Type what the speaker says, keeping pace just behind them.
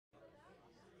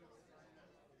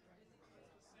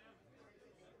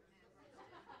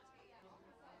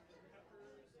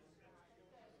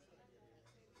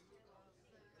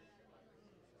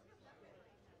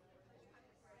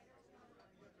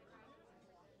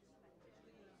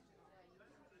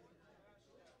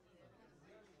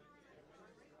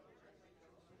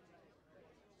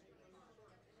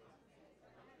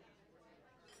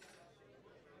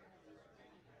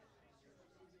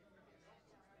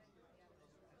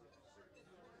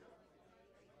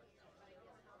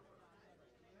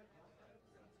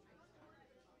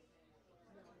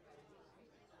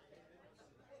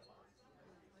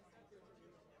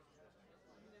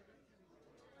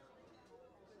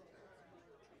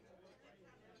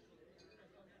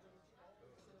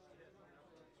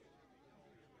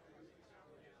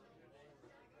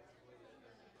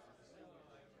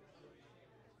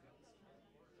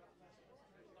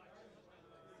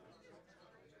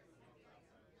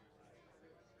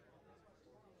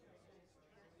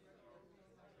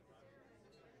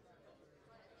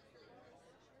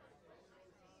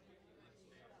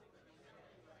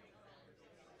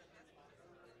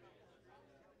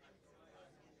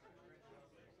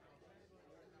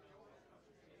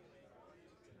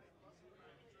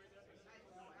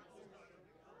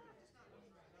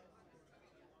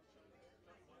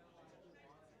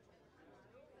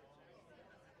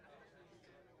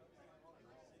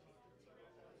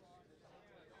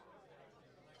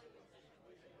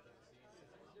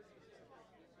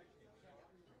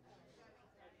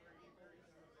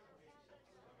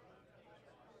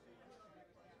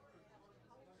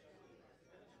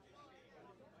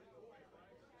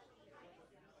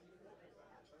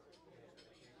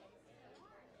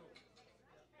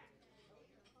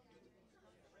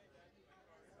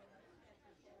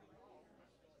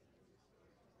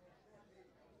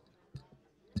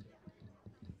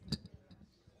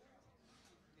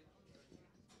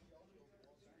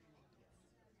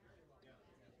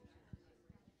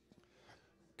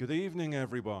Good evening,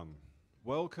 everyone.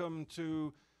 Welcome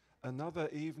to another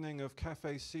evening of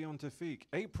Café Scientifique.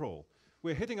 April.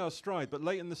 We're hitting our stride, but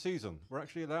late in the season. We're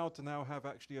actually allowed to now have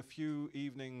actually a few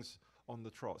evenings on the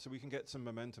trot, so we can get some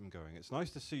momentum going. It's nice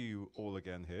to see you all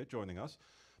again here, joining us.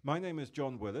 My name is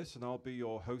John Willis, and I'll be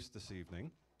your host this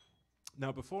evening.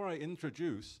 Now, before I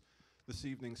introduce this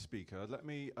evening's speaker, let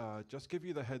me just give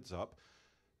you the heads up,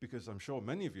 because I'm sure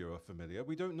many of you are familiar.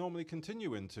 We don't normally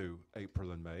continue into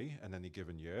April and May in any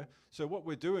given year. So what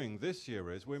we're doing this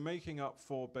year is we're making up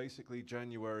for basically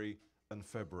January and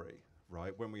February,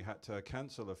 right, when we had to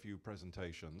cancel a few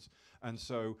presentations. And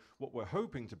so what we're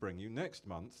hoping to bring you next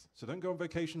month, so don't go on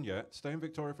vacation yet, stay in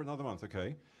Victoria for another month,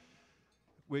 okay?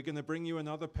 We're going to bring you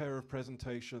another pair of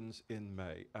presentations in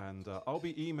May. And I'll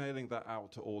be emailing that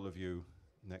out to all of you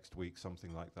next week,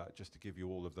 something like that, just to give you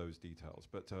all of those details.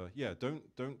 But yeah, don't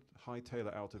hightail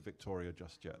it out of Victoria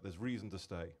just yet. There's reason to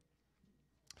stay.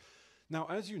 Now,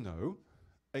 as you know,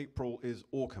 April is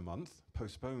Orca month,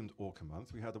 postponed Orca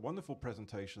month. We had a wonderful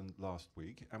presentation last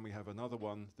week, and we have another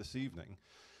one this evening.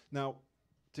 Now,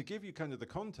 to give you kind of the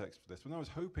context for this, when I was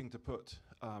hoping to put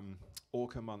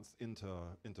Orca month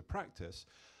into practice,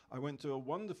 I went to a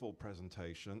wonderful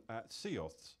presentation at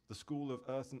SEOS, the School of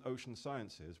Earth and Ocean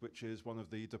Sciences, which is one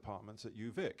of the departments at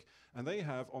UVic. And they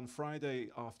have, on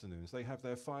Friday afternoons, they have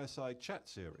their fireside chat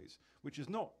series, which is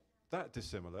not that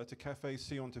dissimilar to Café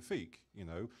Scientifique, you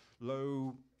know,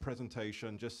 low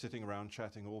presentation, just sitting around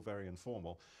chatting, all very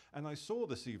informal. And I saw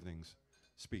this evening's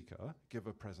speaker give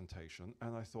a presentation,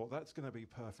 and I thought that's going to be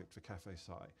perfect for Café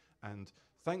Sci. And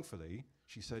thankfully,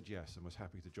 she said yes and was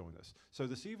happy to join us. So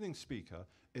this evening's speaker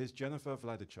is Jennifer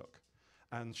Wladichuk.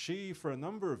 And she, for a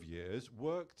number of years,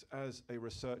 worked as a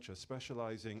researcher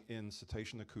specializing in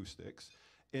cetacean acoustics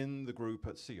in the group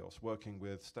at SEOS, working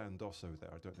with Stan Dosso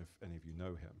there. I don't know if any of you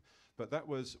know him. But that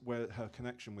was where her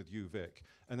connection with UVic.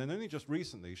 And then only just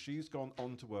recently, she's gone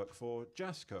on to work for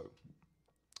JASCO.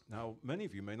 Now, many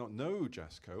of you may not know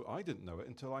JASCO. I didn't know it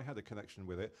until I had a connection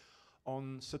with it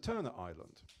on Saturna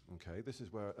Island. Okay, this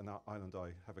is where an island I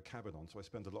have a cabin on, so I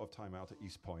spend a lot of time out at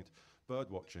East Point, bird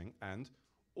watching and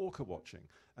orca watching.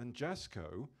 And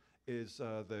JASCO is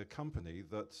the company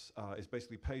that is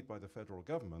basically paid by the federal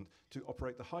government to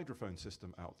operate the hydrophone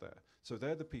system out there. So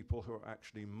they're the people who are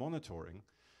actually monitoring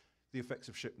the effects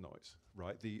of ship noise,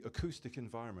 right? The acoustic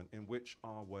environment in which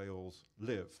our whales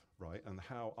live, right? And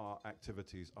how our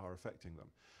activities are affecting them.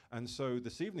 And so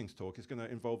this evening's talk is going to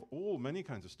involve many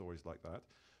kinds of stories like that.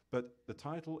 But the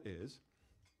title is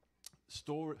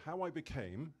How I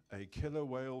Became a Killer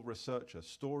Whale Researcher,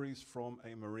 Stories from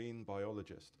a Marine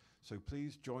Biologist. So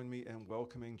please join me in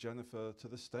welcoming Jennifer to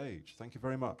the stage. Thank you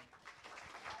very much.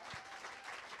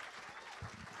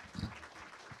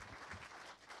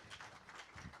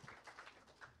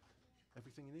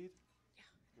 Everything you need? Yeah.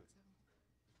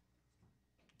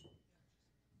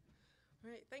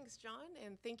 All right, thanks, John,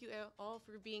 and thank you all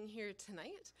for being here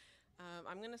tonight.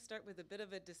 I'm going to start with a bit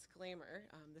of a disclaimer.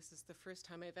 This is the first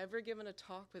time I've ever given a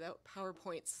talk without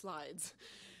PowerPoint slides.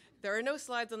 There are no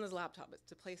slides on this laptop. It's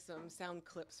to play some sound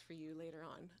clips for you later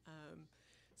on.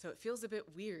 So it feels a bit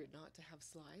weird not to have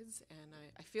slides, and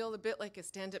I feel a bit like a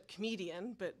stand-up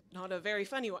comedian, but not a very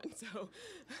funny one. So.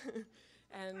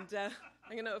 And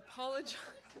I'm going to apologize.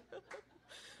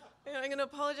 I'm going to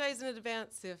apologize in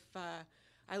advance if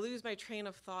I lose my train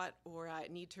of thought or I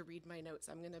need to read my notes.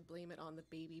 I'm going to blame it on the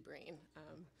baby brain.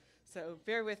 So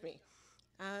bear with me.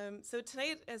 So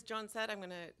tonight, as John said, I'm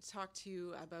going to talk to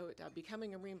you about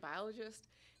becoming a marine biologist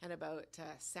and about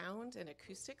sound and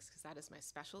acoustics, because that is my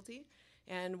specialty,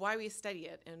 and why we study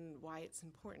it and why it's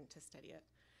important to study it.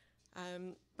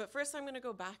 But first, I'm going to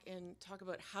go back and talk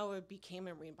about how I became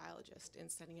a marine biologist in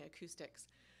studying acoustics,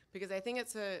 because I think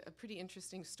it's a pretty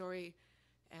interesting story,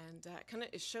 and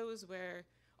it shows where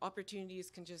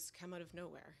opportunities can just come out of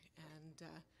nowhere. And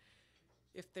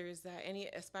if there's any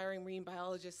aspiring marine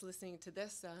biologists listening to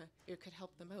this, it could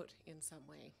help them out in some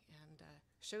way, and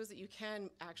shows that you can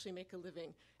actually make a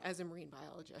living as a marine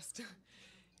biologist.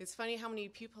 It's funny how many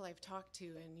people I've talked to,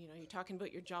 and you're talking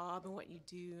about your job and what you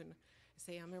do, and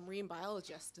say I'm a marine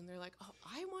biologist, and they're like, oh,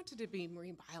 I wanted to be a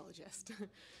marine biologist.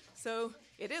 So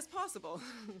it is possible.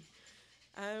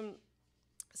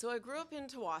 So I grew up in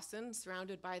Tawasin,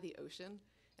 surrounded by the ocean,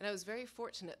 and I was very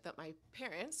fortunate that my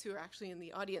parents, who are actually in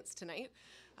the audience tonight,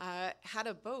 had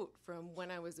a boat from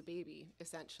when I was a baby,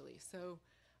 essentially. So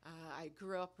I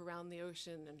grew up around the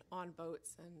ocean and on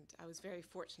boats, and I was very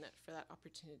fortunate for that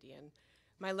opportunity, and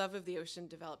my love of the ocean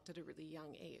developed at a really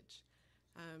young age.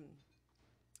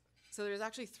 So there's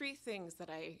actually three things that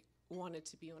I wanted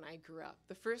to be when I grew up.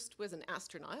 The first was an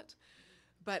astronaut,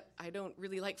 but I don't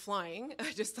really like flying.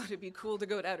 I just thought it'd be cool to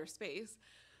go to outer space.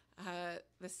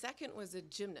 The second was a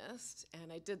gymnast,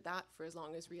 and I did that for as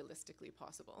long as realistically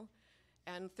possible.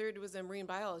 And third was a marine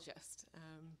biologist.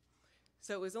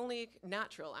 So it was only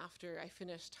natural after I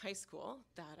finished high school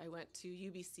that I went to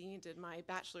UBC and did my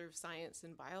Bachelor of Science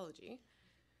in Biology.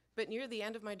 But near the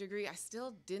end of my degree, I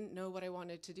still didn't know what I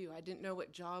wanted to do. I didn't know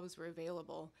what jobs were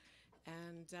available,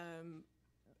 and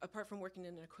apart from working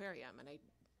in an aquarium, and I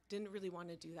didn't really want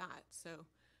to do that. So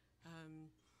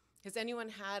has anyone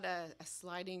had a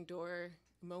sliding door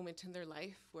moment in their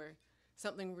life where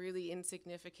something really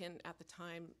insignificant at the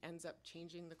time ends up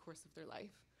changing the course of their life?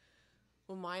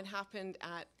 Well, mine happened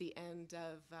at the end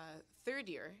of third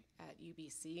year at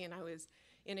UBC, and I was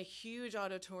in a huge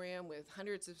auditorium with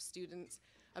hundreds of students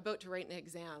about to write an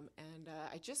exam, and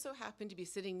I just so happened to be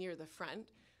sitting near the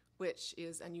front, which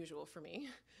is unusual for me.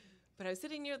 But I was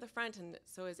sitting near the front, and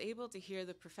so I was able to hear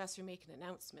the professor make an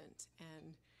announcement,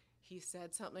 and he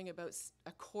said something about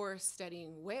a course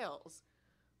studying whales.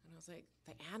 And I was like,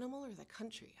 the animal or the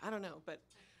country? I don't know, but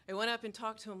I went up and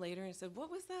talked to him later and said, what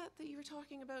was that you were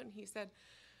talking about? And he said,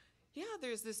 yeah,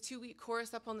 there's this 2-week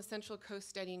course up on the Central Coast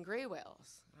studying gray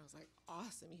whales. And I was like,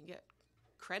 awesome, you can get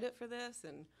credit for this,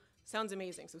 and sounds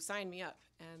amazing, so sign me up.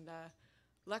 And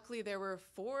luckily there were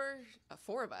four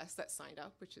of us that signed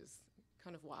up, which is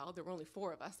kind of wild. There were only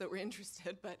 4 of us that were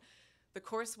interested, but the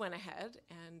course went ahead.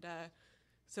 And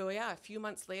so yeah, a few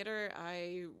months later,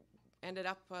 I ended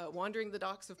up wandering the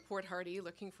docks of Port Hardy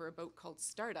looking for a boat called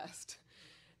Stardust.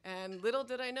 And little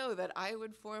did I know that I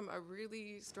would form a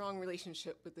really strong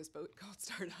relationship with this boat called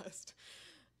Stardust.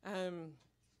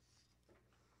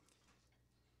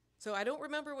 So I don't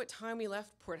remember what time we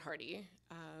left Port Hardy,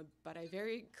 but I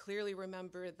very clearly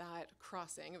remember that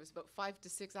crossing. It was about 5 to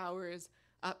 6 hours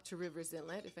up to Rivers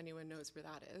Inlet, if anyone knows where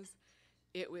that is.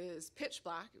 It was pitch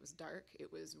black, it was dark,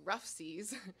 it was rough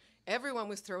seas. Everyone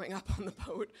was throwing up on the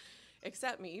boat,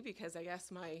 except me, because I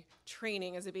guess my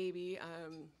training as a baby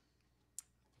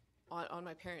on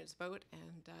my parents' boat,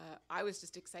 and I was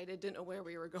just excited, didn't know where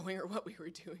we were going or what we were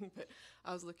doing, but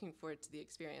I was looking forward to the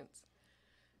experience.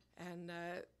 And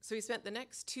so we spent the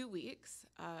next 2 weeks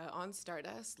on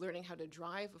Stardust learning how to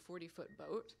drive a 40-foot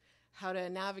boat, how to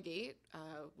navigate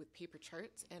with paper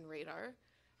charts and radar,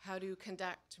 how to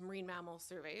conduct marine mammal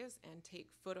surveys and take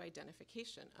photo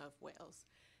identification of whales.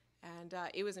 And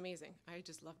it was amazing. I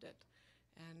just loved it.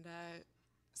 And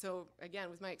so again,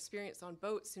 with my experience on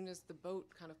boats, as soon as the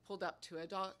boat kind of pulled up to a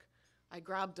dock, I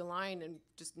grabbed a line and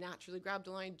just naturally grabbed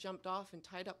a line, jumped off and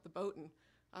tied up the boat, and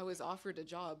I was offered a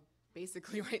job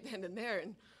basically right then and there.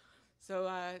 And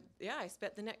so yeah, I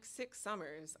spent the next 6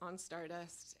 summers on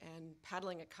Stardust and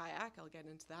paddling a kayak. I'll get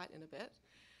into that in a bit.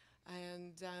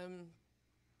 And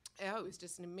yeah, it was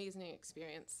just an amazing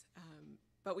experience.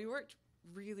 But we worked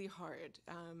really hard.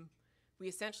 We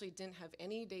essentially didn't have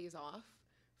any days off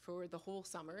for the whole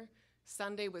summer.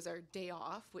 Sunday was our day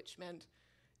off, which meant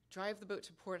drive the boat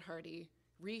to Port Hardy,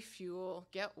 refuel,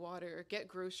 get water, get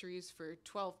groceries for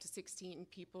 12 to 16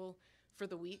 people for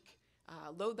the week,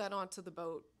 load that onto the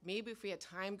boat. Maybe if we had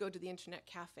time, go to the internet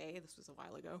cafe. This was a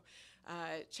while ago.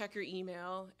 Check your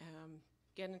email,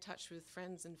 get in touch with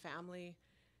friends and family,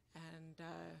 and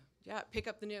yeah, pick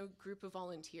up the new group of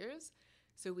volunteers.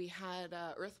 So we had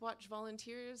Earthwatch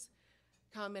volunteers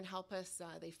come and help us.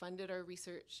 They funded our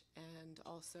research and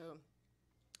also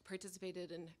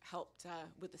participated and helped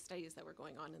with the studies that were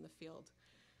going on in the field.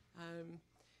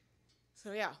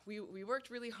 So yeah, we worked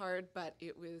really hard, but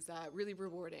it was really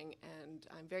rewarding, and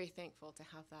I'm very thankful to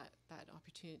have that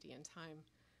opportunity and time.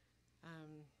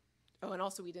 Oh, and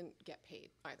also we didn't get paid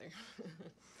either.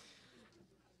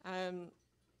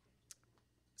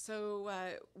 So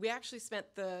we actually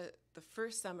spent the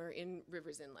first summer in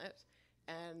Rivers Inlet,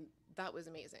 and that was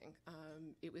amazing.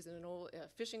 It was in an old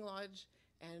fishing lodge,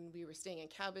 and we were staying in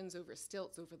cabins over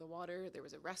stilts over the water. There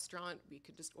was a restaurant. We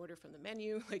could just order from the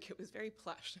menu. Like, it was very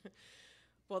plush.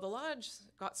 Well, the lodge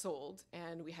got sold,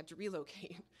 and we had to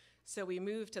relocate. So we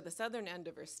moved to the southern end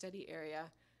of our study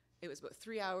area. It was about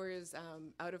 3 hours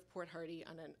out of Port Hardy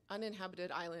on an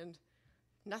uninhabited island.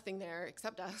 Nothing there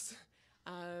except us.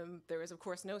 There was, of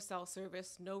course, no cell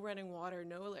service, no running water,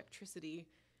 no electricity.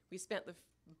 We spent the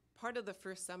part of the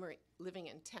first summer living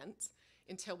in tents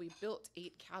until we built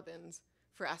 8 cabins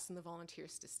for us and the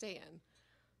volunteers to stay in.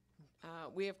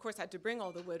 We, of course, had to bring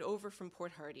all the wood over from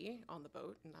Port Hardy on the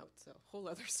boat, and that's a whole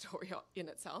other story in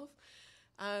itself.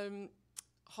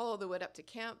 Haul the wood up to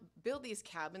camp, build these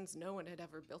cabins. No one had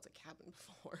ever built a cabin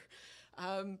before.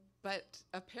 But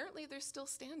apparently they're still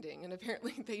standing, and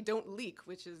apparently they don't leak,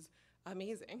 which is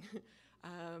amazing.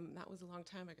 That was a long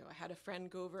time ago. I had a friend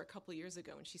go over a couple years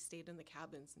ago, and she stayed in the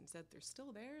cabins and said they're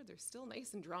still there. They're still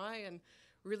nice and dry, and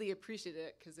really appreciated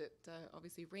it because it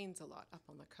obviously rains a lot up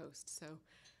on the coast. So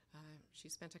she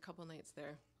spent a couple nights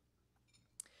there.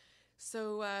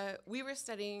 So we were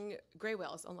studying gray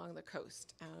whales along the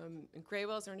coast. And gray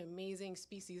whales are an amazing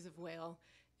species of whale.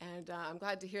 And I'm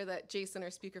glad to hear that Jason,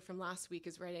 our speaker from last week,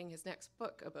 is writing his next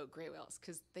book about gray whales,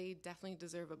 because they definitely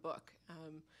deserve a book.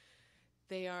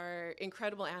 They are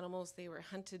incredible animals. They were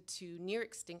hunted to near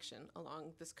extinction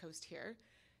along this coast here.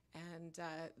 And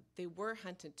they were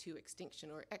hunted to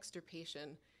extinction or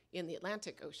extirpation in the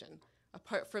Atlantic Ocean,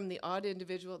 apart from the odd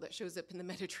individual that shows up in the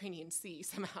Mediterranean Sea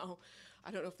somehow.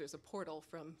 I don't know if there's a portal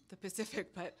from the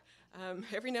Pacific, but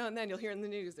every now and then you'll hear in the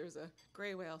news there's a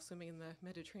gray whale swimming in the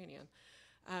Mediterranean.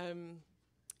 And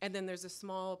then there's a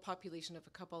small population of a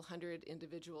couple hundred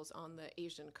individuals on the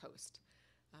Asian coast.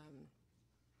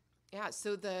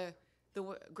 So the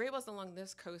gray whales along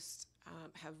this coast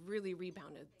have really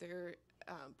rebounded. Their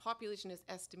population is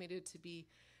estimated to be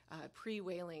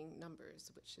pre-whaling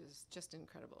numbers, which is just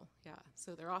incredible. Yeah,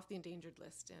 so they're off the endangered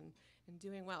list and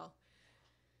doing well.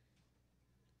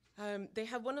 They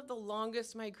have one of the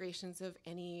longest migrations of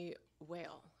any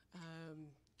whale.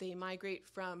 They migrate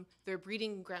from their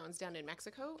breeding grounds down in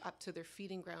Mexico up to their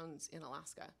feeding grounds in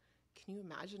Alaska. Can you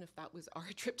imagine if that was our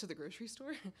trip to the grocery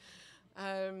store?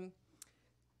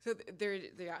 So they're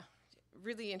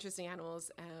really interesting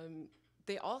animals.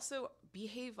 They also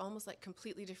behave almost like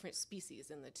completely different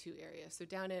species in the two areas. So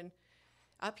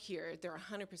up here, they're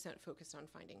 100% focused on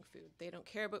finding food. They don't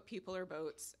care about people or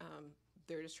boats.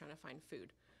 They're just trying to find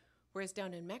food. Whereas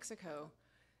down in Mexico,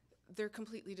 they're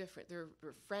completely different. They're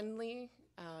friendly.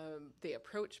 They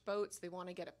approach boats. They want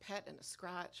to get a pet and a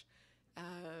scratch.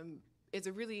 It's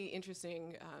a really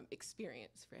interesting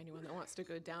experience for anyone that wants to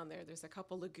go down there. There's a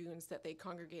couple lagoons that they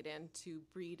congregate in to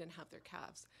breed and have their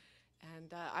calves.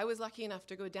 And I was lucky enough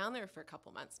to go down there for a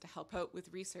couple months to help out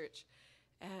with research.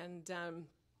 And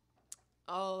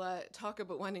I'll talk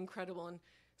about one incredible and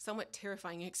somewhat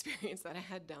terrifying experience that I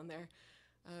had down there.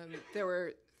 There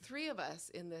were 3 of us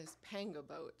in this panga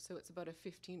boat, so it's about a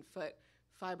 15-foot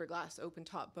fiberglass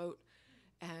open-top boat,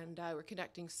 and we're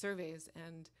conducting surveys,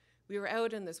 and we were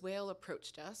out and this whale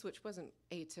approached us, which wasn't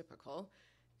atypical,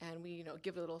 and we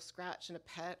give it a little scratch and a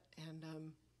pet, and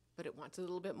but it wanted a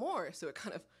little bit more, so it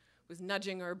kind of was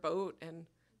nudging our boat, and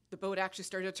the boat actually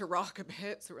started to rock a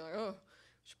bit, so we're like, oh,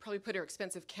 we should probably put our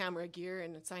expensive camera gear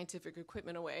and scientific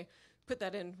equipment away, put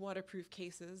that in waterproof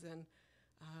cases, and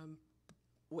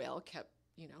whale kept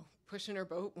pushing our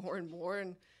boat more and more,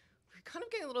 and we're kind of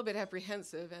getting a little bit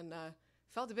apprehensive, and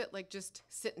felt a bit like just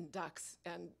sitting ducks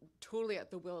and totally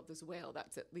at the will of this whale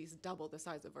that's at least double the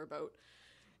size of our boat.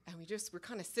 And we just were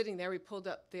kind of sitting there. We pulled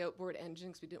up the outboard engine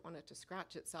because we didn't want it to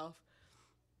scratch itself.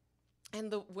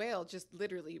 And the whale just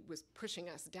literally was pushing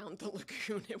us down the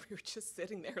lagoon, and we were just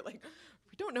sitting there like,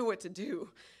 we don't know what to do.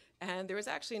 And there was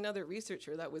actually another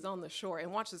researcher that was on the shore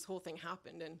and watched this whole thing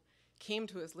happen and came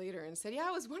to us later and said, yeah,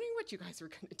 I was wondering what you guys were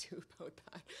going to do about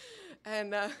that.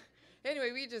 And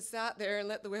anyway, we just sat there and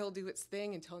let the whale do its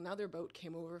thing until another boat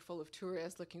came over full of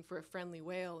tourists looking for a friendly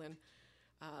whale. And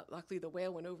luckily, the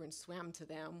whale went over and swam to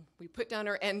them. We put down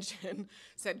our engine,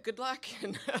 said good luck,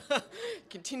 and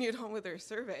continued on with our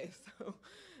survey. So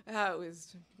it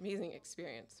was an amazing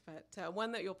experience, but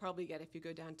one that you'll probably get if you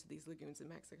go down to these lagoons in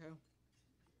Mexico.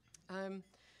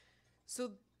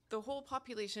 So the whole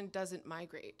population doesn't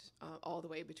migrate all the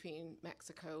way between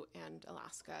Mexico and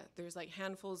Alaska. There's like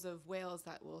handfuls of whales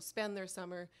that will spend their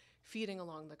summer feeding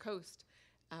along the coast.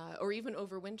 Or even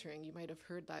overwintering. You might have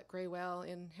heard that gray whale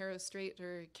in Harrow Strait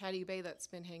or Caddy Bay that's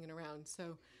been hanging around.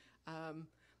 So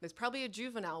there's probably a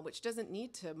juvenile which doesn't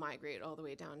need to migrate all the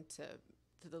way down to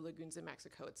the lagoons in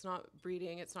Mexico. It's not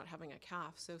breeding, it's not having a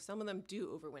calf. So some of them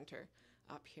do overwinter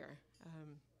up here.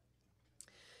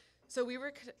 So we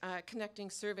were conducting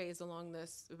surveys along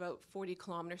this about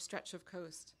 40-kilometer stretch of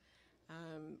coast.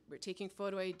 We're taking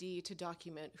photo ID to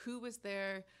document who was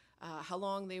there, how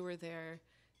long they were there,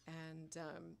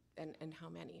 and how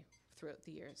many throughout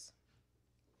the years.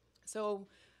 So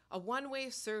a one-way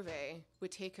survey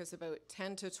would take us about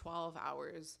 10 to 12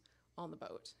 hours on the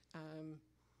boat.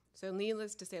 So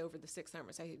needless to say, over the 6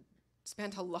 summers, I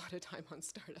spent a lot of time on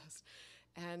Stardust.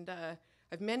 And I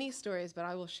have many stories, but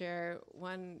I will share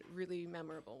one really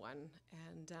memorable one.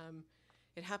 And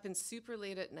it happened super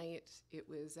late at night. It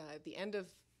was the end of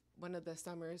one of the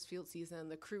summer's field season.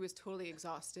 The crew was totally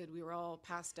exhausted. We were all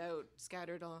passed out,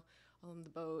 scattered all on the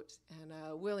boat.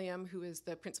 And William, who is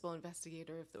the principal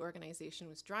investigator of the organization,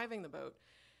 was driving the boat.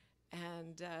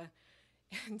 And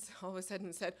And so all of a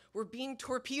sudden said, "We're being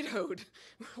torpedoed."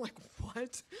 We're like,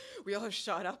 "What?" We all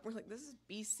shot up. We're like, "This is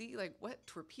BC, like what,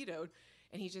 torpedoed?"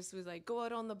 And he just was like, "Go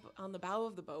out on the bow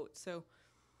of the boat." So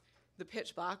the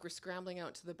pitch black, we're scrambling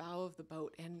out to the bow of the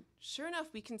boat, and sure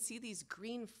enough, we can see these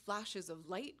green flashes of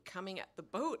light coming at the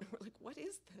boat. And we're like, "What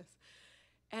is this?"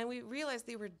 And we realized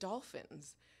they were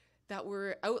dolphins that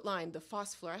were outlined. The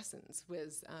phosphorescence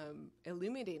was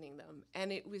illuminating them,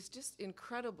 and it was just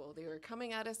incredible. They were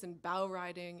coming at us and bow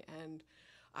riding, and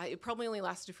it probably only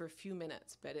lasted for a few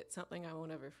minutes, but it's something I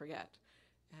won't ever forget.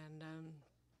 And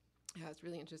yeah, it's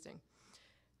really interesting.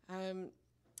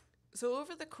 So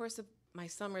over the course of my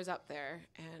summers up there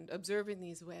and observing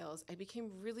these whales, I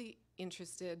became really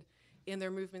interested in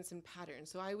their movements and patterns.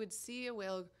 So I would see a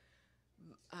whale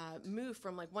move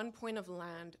from like one point of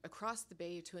land across the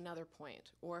bay to another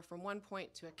point, or from one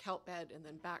point to a kelp bed and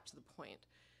then back to the point.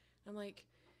 I'm like,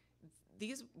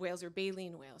 these whales are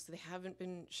baleen whales, so they haven't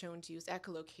been shown to use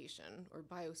echolocation or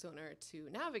biosonar to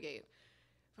navigate.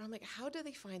 But I'm like, how do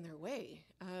they find their way?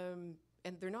 And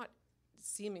they're not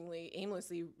seemingly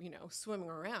aimlessly, swimming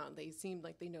around. They seem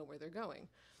like they know where they're going.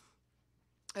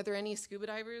 Are there any scuba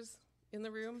divers in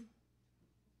the room?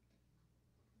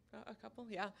 A couple,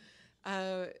 yeah.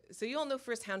 So you all know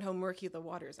firsthand how murky the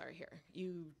waters are here.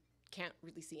 You can't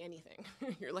really see anything.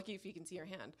 You're lucky if you can see your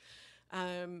hand.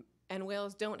 And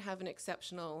whales don't have an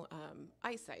exceptional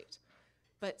eyesight,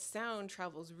 but sound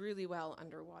travels really well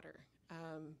underwater.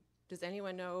 Does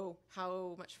anyone know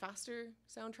how much faster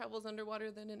sound travels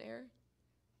underwater than in air?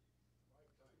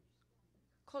 5 times.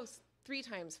 Close, 3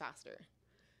 times faster.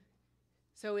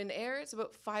 So in air, it's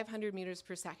about 500 meters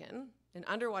per second, and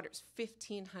underwater, it's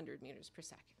 1,500 meters per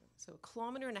second. So 1.5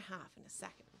 kilometers in a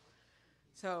second.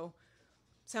 So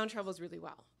sound travels really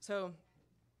well. So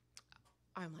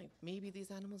I'm like, maybe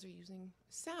these animals are using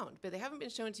sound, but they haven't been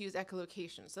shown to use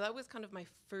echolocation. So that was kind of my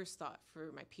first thought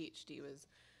for my PhD was,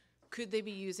 could they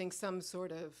be using some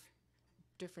sort of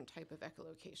different type of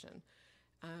echolocation?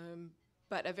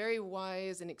 But a very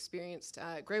wise and experienced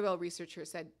gray whale researcher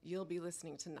said, "You'll be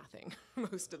listening to nothing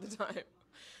most of the time."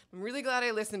 I'm really glad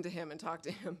I listened to him and talked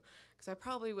to him, because I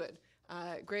probably would.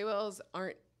 Gray whales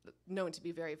aren't known to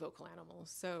be very vocal animals.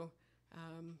 So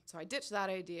I ditched that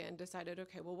idea and decided,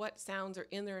 okay, well, what sounds are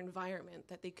in their environment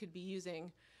that they could be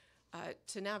using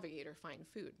to navigate or find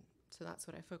food? So that's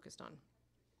what I focused on.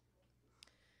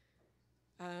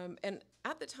 And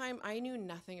at the time, I knew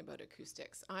nothing about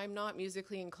acoustics. I'm not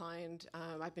musically inclined.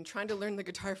 I've been trying to learn the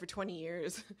guitar for 20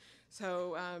 years.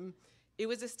 So it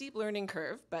was a steep learning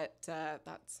curve, but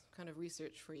that's kind of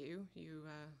research for you. You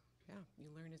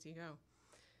learn as you go.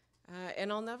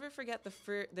 And I'll never forget the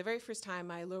very first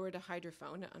time I lowered a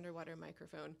hydrophone, an underwater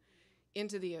microphone,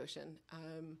 into the ocean.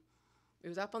 It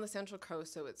was up on the Central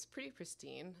Coast, so it's pretty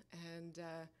pristine, and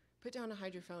put down a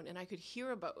hydrophone, and I could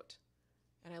hear a boat.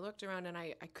 And I looked around, and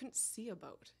I couldn't see a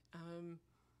boat.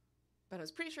 But I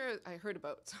was pretty sure I heard a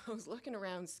boat. So I was looking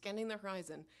around, scanning the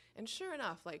horizon, and sure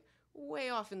enough, like way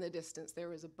off in the distance, there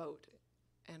was a boat.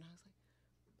 And I was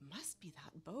like, must be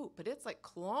that boat, but it's like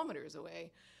kilometers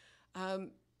away.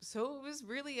 So it was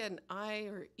really an eye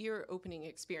or ear opening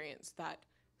experience that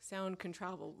sound can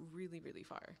travel really, really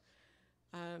far.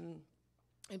 And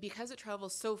because it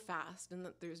travels so fast and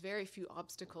that there's very few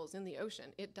obstacles in the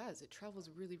ocean, it travels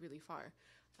really, really far.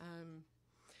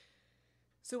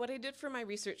 So what I did for my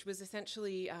research was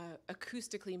essentially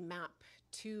acoustically map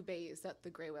 2 bays that the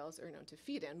gray whales are known to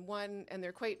feed in. One, and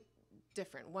they're quite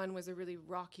different. One was a really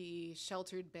rocky,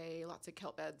 sheltered bay, lots of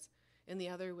kelp beds, and the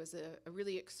other was a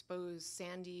really exposed,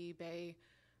 sandy bay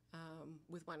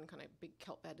with one kind of big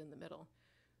kelp bed in the middle.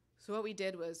 So what we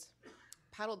did was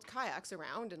paddled kayaks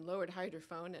around and lowered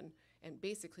hydrophone and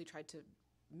basically tried to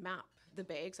map the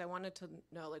bay, because I wanted to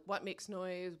know like what makes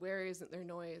noise, where isn't there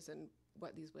noise, and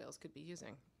what these whales could be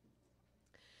using.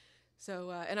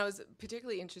 So, and I was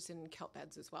particularly interested in kelp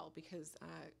beds as well, because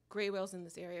gray whales in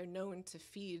this area are known to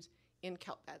feed in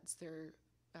kelp beds. Their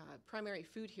primary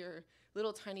food here,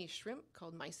 little tiny shrimp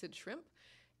called mysid shrimp,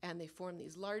 and they form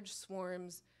these large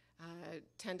swarms,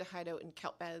 tend to hide out in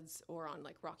kelp beds or on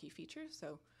like rocky features.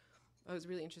 So I was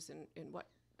really interested in what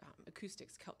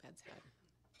acoustics kelp beds had.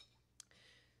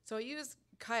 So I used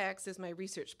kayaks as my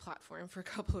research platform for a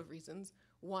couple of reasons.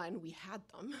 One, we had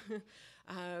them,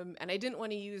 and I didn't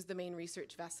want to use the main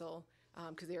research vessel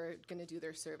because they were going to do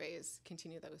their surveys,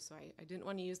 continue those, so I didn't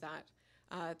want to use that.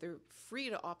 They're free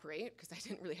to operate because I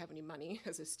didn't really have any money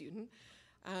as a student.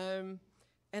 And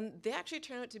they actually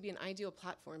turned out to be an ideal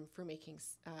platform for making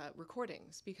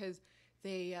recordings, because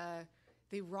they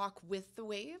they rock with the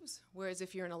waves, whereas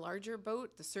if you're in a larger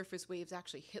boat, the surface waves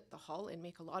actually hit the hull and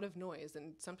make a lot of noise,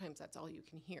 and sometimes that's all you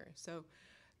can hear. So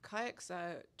kayaks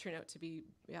turn out to be,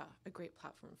 a great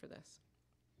platform for this.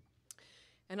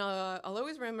 And I'll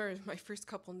always remember my first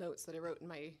couple notes that I wrote in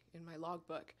my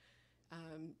logbook.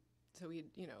 So we'd,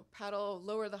 paddle,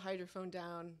 lower the hydrophone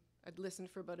down. I'd listen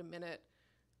for about a minute.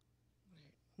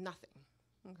 Nothing.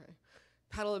 Okay.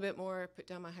 Paddle a bit more, put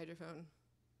down my hydrophone.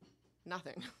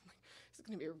 Nothing. This is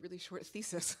going to be a really short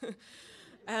thesis.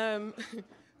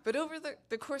 But over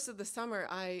the course of the summer,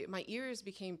 my ears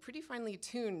became pretty finely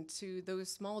tuned to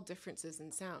those small differences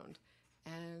in sound.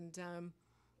 And,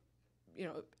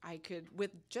 I could,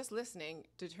 with just listening,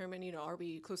 determine, are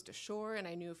we close to shore? And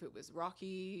I knew if it was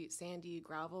rocky, sandy,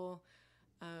 gravel.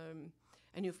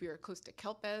 I knew if we were close to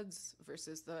kelp beds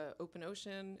versus the open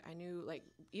ocean. I knew,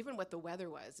 even what the weather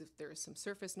was, if there was some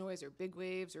surface noise or big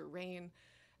waves or rain.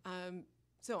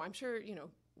 So I'm sure,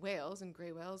 whales and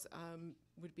gray whales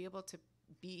would be able to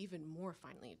be even more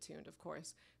finely tuned, of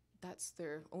course. That's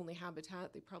their only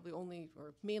habitat. They probably only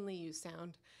or mainly use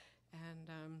sound.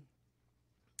 And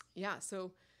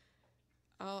so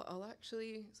I'll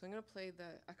actually, so I'm going to play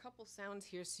a couple sounds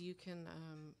here so you can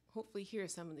hopefully hear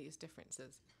some of these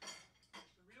differences. The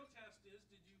real test is,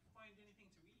 did you find anything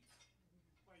to eat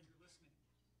while you're listening?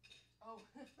 Oh,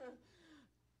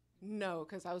 no,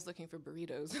 because I was looking for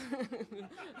burritos. No.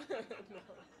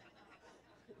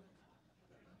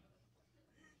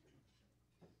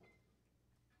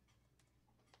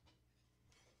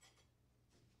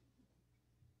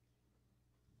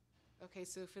 Okay,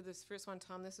 so for this first one,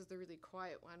 Tom, this is the really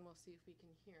quiet one. We'll see if we can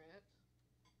hear it.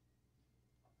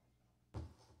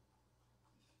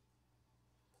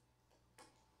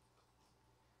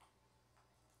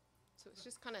 So it's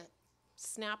just kind of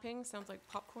snapping, sounds like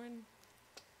popcorn.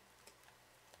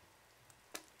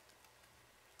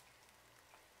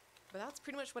 But that's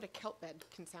pretty much what a kelp bed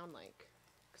can sound like.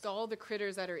 Because all the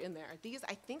critters that are in there, these,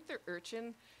 I think they're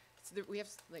urchin. So we have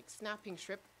snapping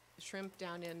shrimp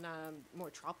down in more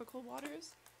tropical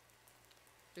waters.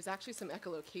 There's actually some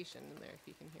echolocation in there, if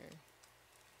you can hear.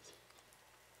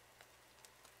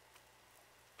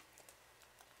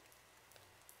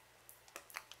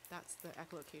 That's the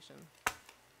echolocation.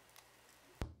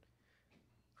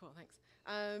 Cool, thanks.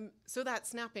 So that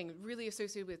snapping, really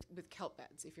associated with kelp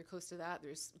beds. If you're close to that,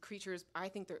 there's creatures, I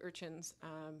think they're urchins,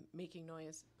 making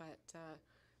noise, but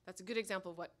that's a good example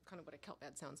of what a kelp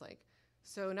bed sounds like.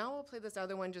 So now we'll play this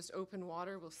other one, just open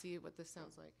water. We'll see what this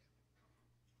sounds like.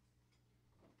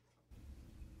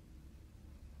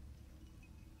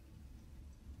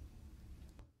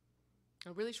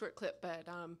 A really short clip, but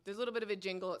there's a little bit of a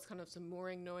jingle. It's kind of some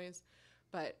mooring noise.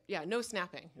 But yeah, no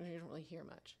snapping. You don't really hear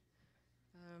much.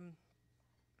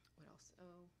 What else?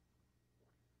 Oh,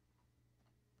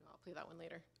 I'll play that one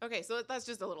later. Okay, so that's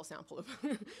just a little sample of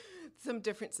some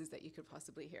differences that you could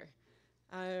possibly hear.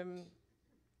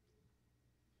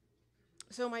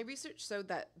 So my research showed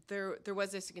that there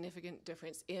was a significant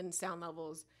difference in sound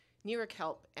levels near a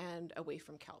kelp and away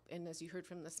from kelp. And as you heard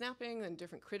from the snapping and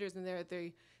different critters in there,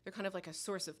 they're kind of like a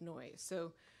source of noise.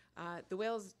 So the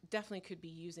whales definitely could be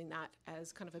using that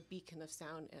as kind of a beacon of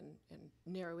sound and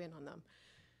narrow in on them.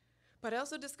 But I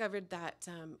also discovered that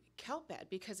kelp bed,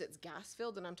 because it's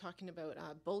gas-filled, and I'm talking about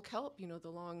bull kelp, the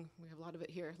long, we have a lot of it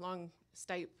here, long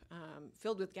stipe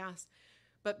filled with gas.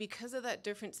 But because of that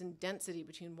difference in density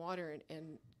between water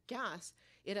and gas,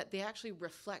 they actually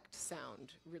reflect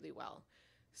sound really well.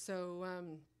 So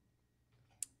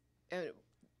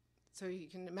so you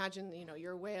can imagine,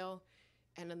 you're a whale,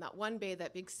 and in that one bay,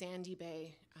 that big sandy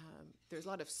bay, there's a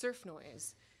lot of surf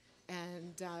noise.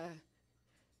 And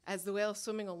as the whale's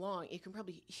swimming along, you can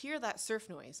probably hear that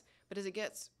surf noise, but as it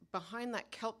gets behind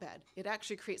that kelp bed, it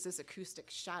actually creates this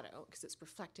acoustic shadow because it's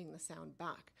reflecting the sound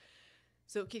back.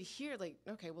 So it could hear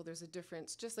okay, well, there's a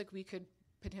difference, just like we could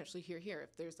potentially hear here.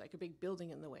 If there's a big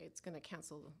building in the way, it's going to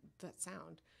cancel that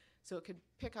sound. So it could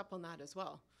pick up on that as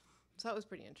well. So that was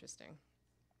pretty interesting.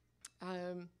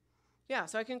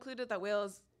 So I concluded that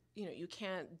whales, you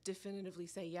can't definitively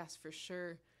say, yes, for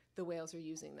sure the whales are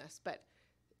using this, but,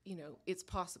 it's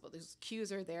possible. Those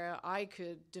cues are there. I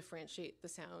could differentiate the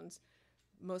sounds.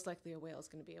 Most likely a whale is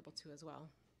going to be able to as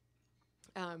well.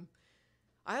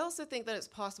 I also think that it's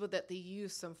possible that they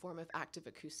use some form of active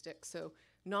acoustics, so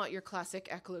not your classic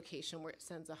echolocation where it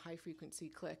sends a high-frequency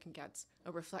click and gets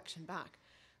a reflection back.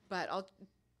 But I'll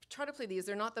try to play these.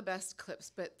 They're not the best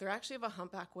clips, but they're actually of a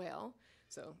humpback whale,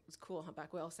 so it's cool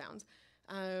humpback whale sounds.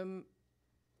 One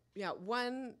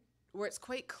where it's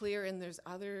quite clear, and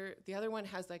the other one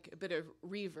has a bit of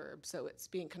reverb, so it's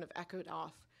being kind of echoed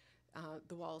off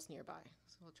the walls nearby.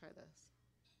 So we'll try this.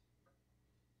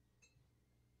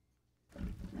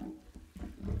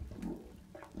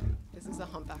 is a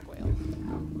humpback whale.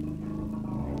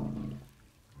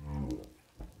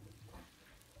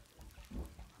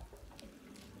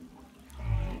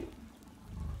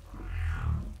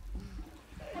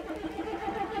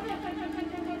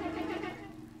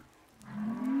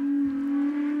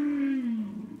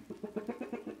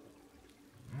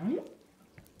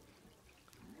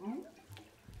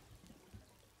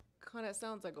 Kind of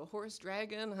sounds like a horse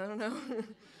dragon. I don't know.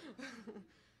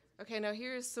 Okay, now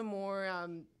here's some more,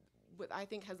 what I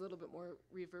think has a little bit more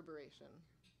reverberation.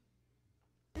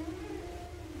 Another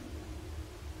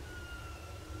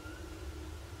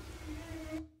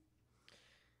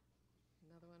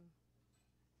one.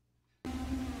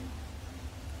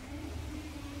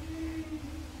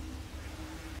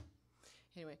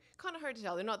 Anyway, kind of hard to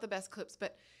tell. They're not the best clips,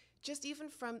 but just even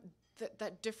from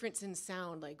that difference in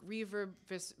sound, like reverb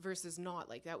versus not,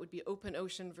 like that would be open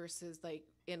ocean versus like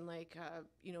in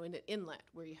an inlet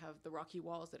where you have the rocky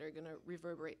walls that are going to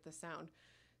reverberate the sound.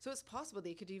 So it's possible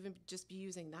they could even just be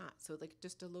using that. So like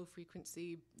just a low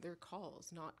frequency, they're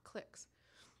calls, not clicks.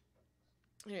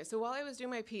 Anyway, so while I was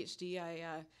doing my PhD,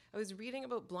 I was reading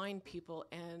about blind people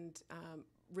and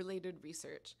related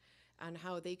research on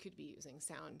how they could be using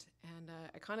sound. And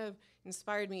it kind of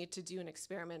inspired me to do an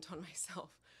experiment on myself.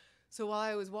 So while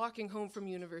I was walking home from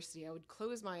university, I would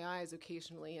close my eyes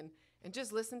occasionally and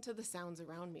just listen to the sounds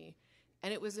around me.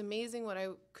 And it was amazing what I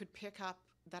could pick up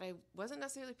that I wasn't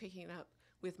necessarily picking up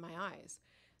with my eyes.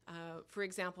 For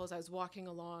example, as I was walking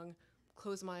along,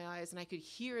 close my eyes, and I could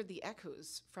hear the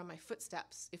echoes from my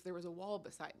footsteps if there was a wall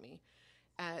beside me.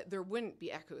 There wouldn't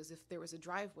be echoes if there was a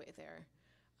driveway there.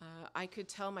 I could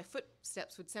tell my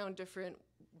footsteps would sound different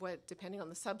depending on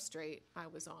the substrate I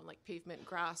was on, like pavement,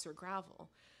 grass, or gravel.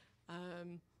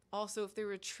 Also, if there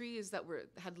were trees that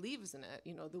had leaves in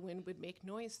it, the wind would make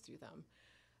noise through them.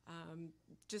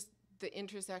 Just the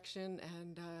intersection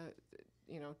and,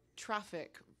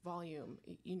 traffic volume,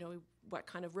 what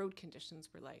kind of road conditions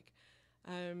were like.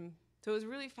 So it was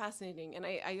really fascinating. And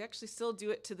I actually still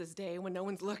do it to this day when no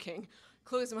one's looking,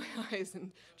 close my eyes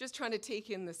and just trying to take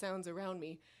in the sounds around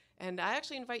me. And I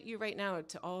actually invite you right now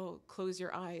to all close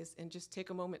your eyes and just take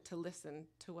a moment to listen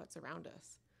to what's around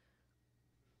us.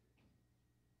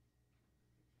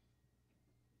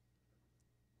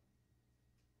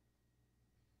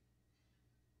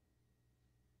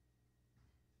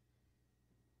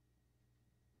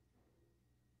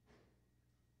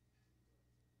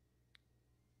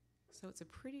 So it's a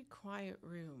pretty quiet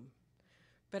room.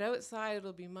 But outside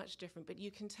it'll be much different. But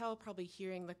you can tell probably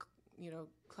hearing the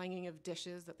clanging of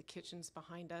dishes at the kitchen's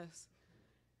behind us.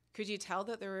 Could you tell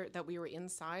that we were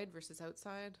inside versus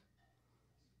outside?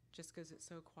 Just because it's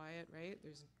so quiet, right?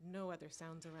 There's no other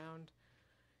sounds around.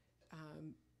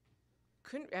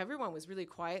 Everyone was really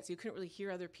quiet, so you couldn't really hear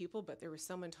other people, but there was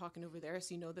someone talking over there,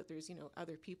 so you know that there's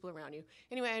other people around you.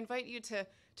 Anyway, I invite you to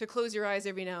close your eyes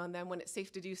every now and then when it's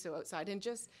safe to do so outside, and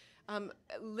just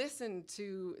listen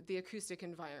to the acoustic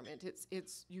environment.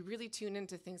 It's you really tune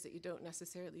into things that you don't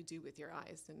necessarily do with your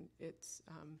eyes, and it's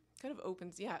kind of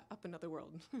opens up another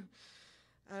world.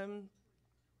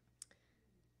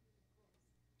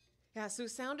 So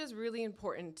sound is really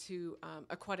important to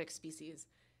aquatic species.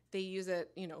 They use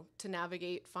it, to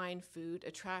navigate, find food,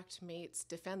 attract mates,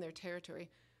 defend their territory.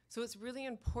 So it's really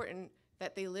important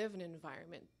that they live in an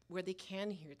environment where they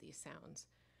can hear these sounds.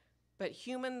 But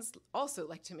humans also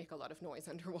like to make a lot of noise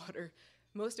underwater.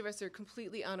 Most of us are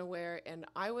completely unaware, and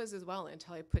I was as well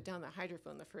until I put down the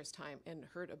hydrophone the first time and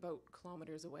heard about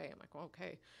kilometers away. I'm like, well,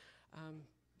 okay,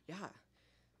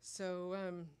 So,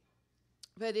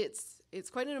 but it's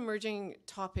quite an emerging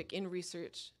topic in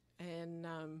research and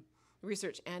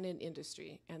in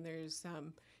industry. And there's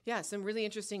some really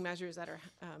interesting measures that are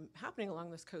happening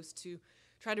along this coast to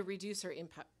try to reduce our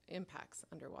impacts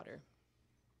underwater.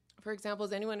 For example,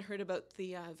 has anyone heard about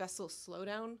the vessel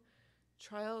slowdown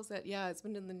trials? It's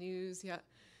been in the news.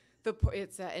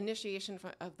 It's an initiation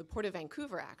of the Port of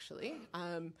Vancouver, actually,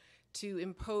 to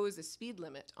impose a speed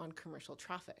limit on commercial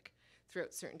traffic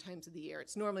throughout certain times of the year.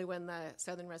 It's normally when the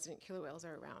southern resident killer whales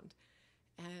are around.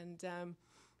 And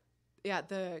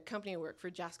the company I work for,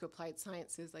 Jasco Applied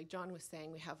Sciences, like John was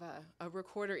saying, we have a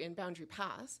recorder in Boundary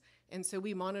Pass, and so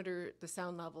we monitor the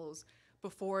sound levels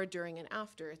before, during, and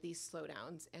after these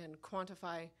slowdowns and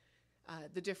quantify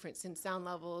the difference in sound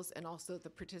levels and also the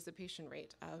participation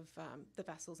rate of the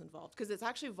vessels involved, because it's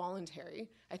actually voluntary.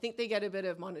 I think they get a bit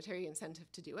of monetary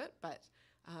incentive to do it, but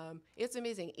it's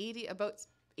amazing. About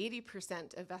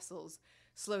 80% of vessels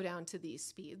slow down to these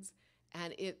speeds,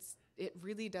 and it's it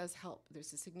really does help.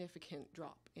 There's a significant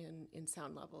drop in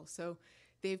sound level. So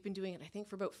they've been doing it, I think,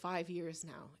 for about 5 years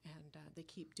now, and they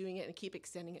keep doing it and keep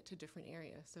extending it to different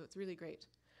areas. So it's really great.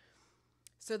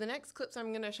 So the next clips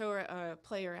I'm going to show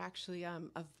play are actually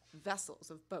of vessels,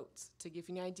 of boats, to give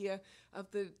you an idea of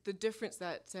the difference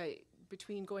that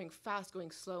between going fast,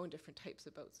 going slow, and different types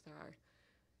of boats there are.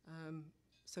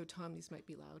 So Tom, these might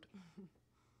be loud.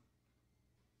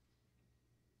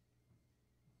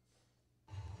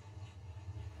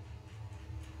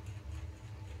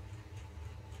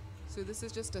 So this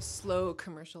is just a slow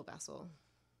commercial vessel.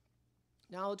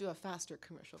 Now I'll do a faster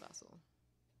commercial vessel.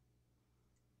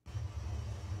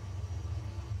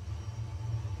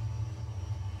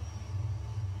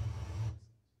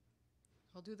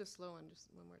 I'll do the slow one just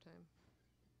one more time.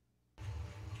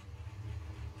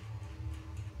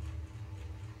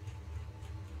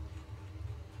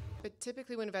 But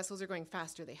typically when vessels are going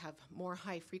faster, they have more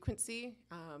high frequency,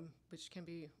 which can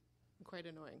be quite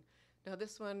annoying. Now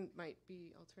this one might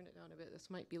be, I'll turn it down a bit, this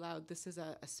might be loud. This is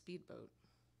a speedboat.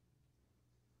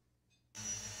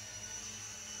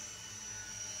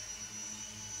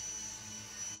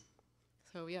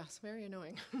 So yeah, it's very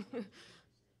annoying.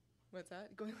 What's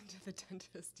that? Going to the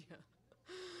dentist,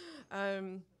 yeah.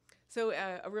 So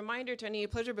a reminder to any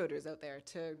pleasure boaters out there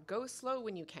to go slow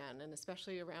when you can, and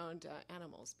especially around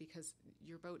animals, because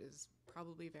your boat is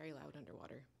probably very loud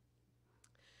underwater.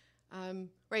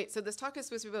 Right, so this talk is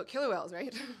supposed to be about killer whales,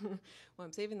 right? Well,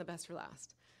 I'm saving the best for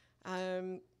last.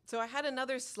 So I had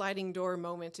another sliding door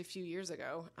moment a few years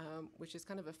ago, which is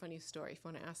kind of a funny story if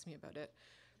you want to ask me about it.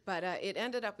 But it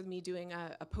ended up with me doing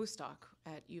a postdoc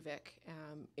at UVic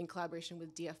in collaboration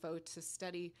with DFO to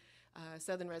study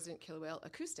southern resident killer whale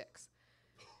acoustics.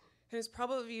 And as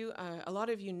probably a lot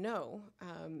of you know,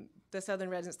 the southern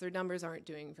residents, their numbers aren't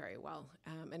doing very well.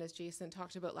 And as Jason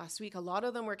talked about last week, a lot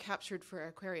of them were captured for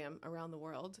aquarium around the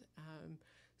world.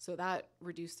 So that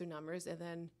reduced their numbers. And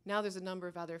then now there's a number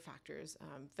of other factors.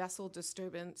 Vessel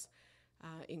disturbance,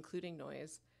 including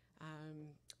noise,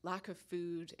 lack of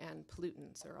food, and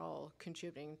pollutants are all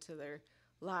contributing to their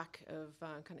lack of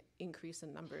kind of increase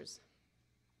in numbers.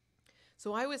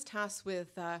 So I was tasked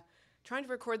with trying to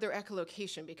record their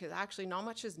echolocation, because actually not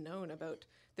much is known about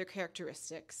their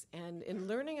characteristics. And in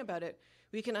learning about it,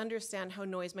 we can understand how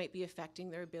noise might be affecting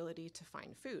their ability to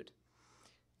find food.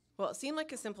 Well, it seemed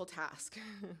like a simple task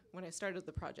when I started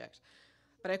the project,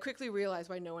 but I quickly realized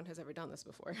why no one has ever done this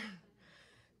before.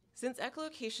 Since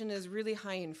echolocation is really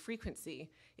high in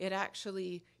frequency, it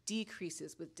actually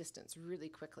decreases with distance really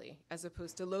quickly, as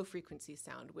opposed to low frequency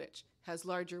sound, which has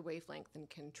larger wavelength and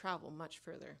can travel much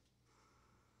further.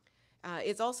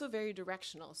 It's also very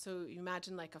directional. So you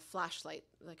imagine like a flashlight,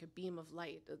 like a beam of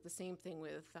light. The same thing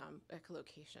with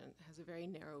echolocation. It has a very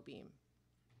narrow beam.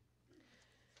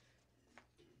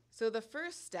 So the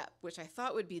first step, which I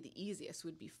thought would be the easiest,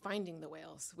 would be finding the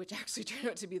whales, which actually turned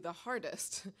out to be the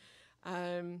hardest.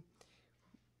 The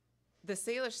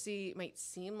Salish Sea might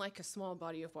seem like a small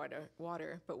body of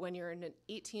water, but when you're in an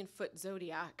 18-foot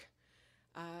zodiac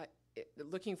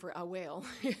looking for a whale,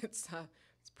 it's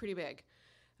pretty big.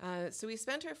 So we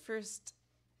spent our first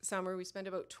summer, we spent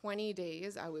about 20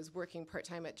 days. I was working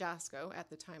part-time at JASCO at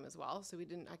the time as well, so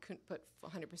I couldn't put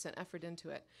 100% effort into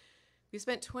it. We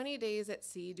spent 20 days at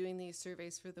sea doing these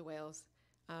surveys for the whales.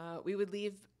 We would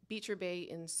leave Beecher Bay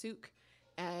in Souk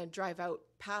and drive out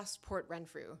past Port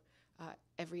Renfrew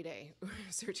every day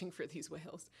searching for these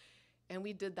whales. And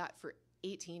we did that for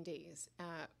 18 days.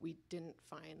 We didn't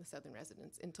find the southern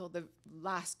residents until the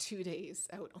last 2 days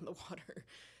out on the water.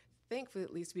 Thankfully,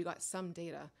 at least we got some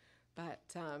data, but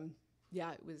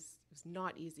yeah, it was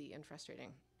not easy and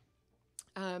frustrating.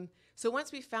 So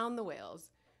once we found the whales,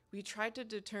 we tried to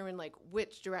determine like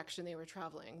which direction they were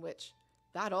traveling, which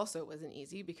that also wasn't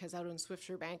easy, because out on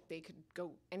Swiftsure Bank, they could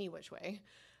go any which way.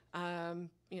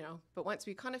 But once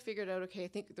we kind of figured out, okay, I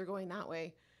think they're going that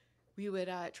way, we would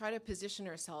try to position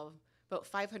ourselves about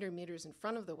 500 meters in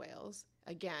front of the whales.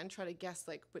 Again, try to guess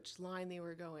like which line they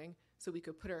were going so we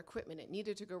could put our equipment. It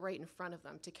needed to go right in front of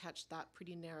them to catch that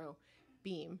pretty narrow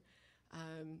beam.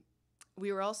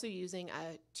 We were also using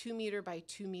a 2 meter by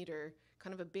 2 meter,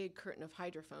 kind of a big curtain of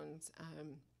hydrophones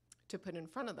to put in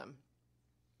front of them.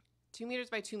 2 meters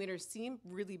by 2 meters seem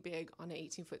really big on an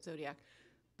 18-foot zodiac,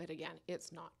 but again,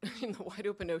 it's not. In the wide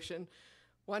open ocean,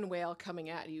 one whale coming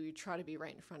at you, you try to be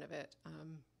right in front of it.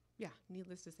 Yeah,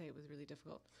 needless to say, it was really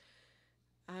difficult.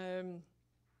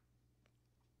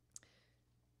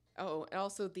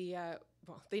 Also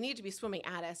they need to be swimming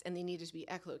at us, and they needed to be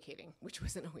echolocating, which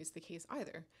wasn't always the case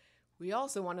either. We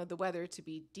also wanted the weather to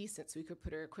be decent so we could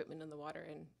put our equipment in the water.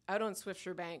 And out on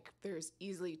Swiftsure Bank, there's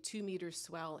easily 2 meters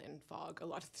swell and fog a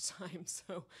lot of the time.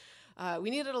 So we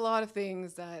needed a lot of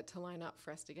things to line up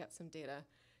for us to get some data.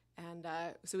 And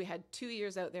so we had 2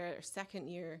 years out there. Our second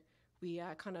year, we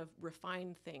kind of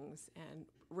refined things and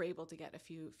were able to get a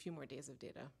few more days of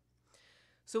data.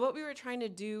 So what we were trying to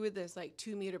do with this like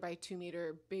 2 meter by 2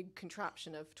 meter big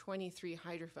contraption of 23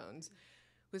 hydrophones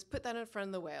was put that in front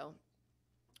of the whale,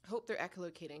 hope they're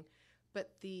echolocating,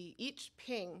 but each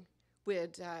ping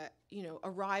would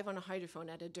arrive on a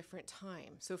hydrophone at a different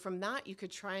time. So from that, you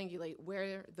could triangulate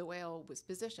where the whale was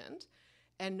positioned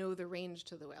and know the range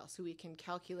to the whale. So we can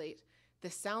calculate the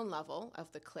sound level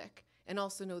of the click and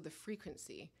also know the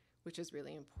frequency, which is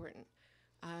really important.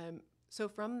 So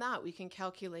from that, we can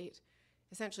calculate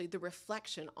essentially the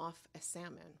reflection off a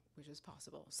salmon, which is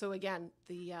possible. So again,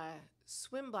 the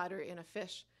swim bladder in a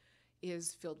fish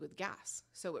is filled with gas.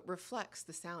 So it reflects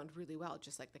the sound really well,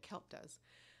 just like the kelp does.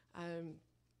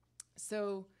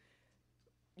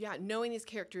 Knowing these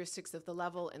characteristics of the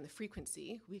level and the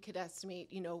frequency, we could estimate,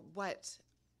 what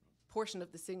portion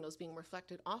of the signal is being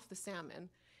reflected off the salmon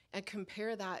and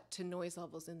compare that to noise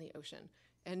levels in the ocean.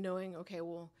 And knowing, okay,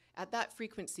 well, at that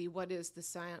frequency, what is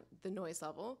the noise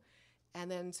level? And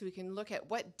then so we can look at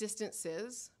what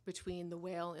distances between the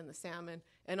whale and the salmon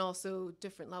and also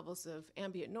different levels of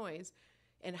ambient noise.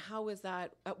 And how is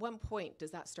that, at one point,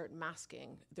 does that start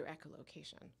masking their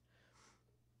echolocation?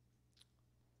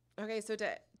 Okay, so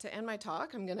to end my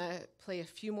talk, I'm gonna play a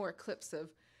few more clips of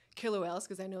killer whales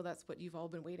because I know that's what you've all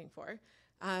been waiting for,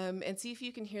 and see if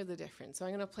you can hear the difference. So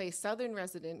I'm gonna play southern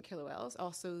resident killer whales,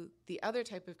 also the other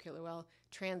type of killer whale,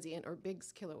 transient or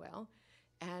Biggs killer whale.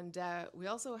 And we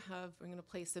also we're going to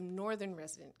play some northern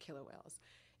resident killer whales.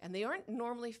 And they aren't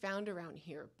normally found around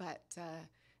here, but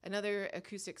another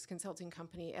acoustics consulting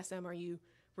company, SMRU,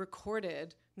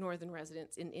 recorded northern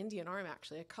residents in Indian Arm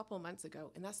actually a couple months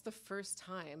ago. And that's the first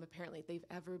time, apparently, they've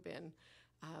ever been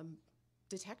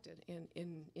detected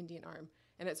in Indian Arm.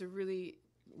 And it's a really,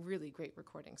 really great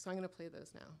recording. So I'm going to play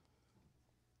those now.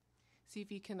 See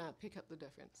if you can pick up the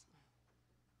difference.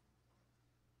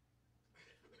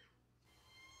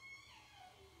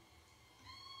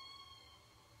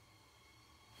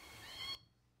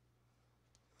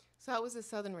 So that was a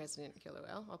southern resident killer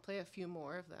whale. I'll play a few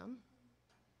more of them.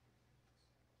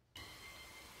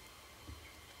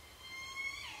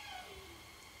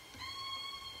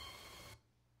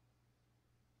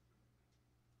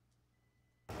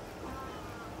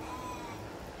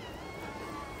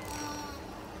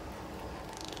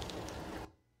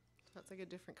 So that's like a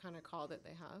different kind of call that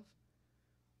they have.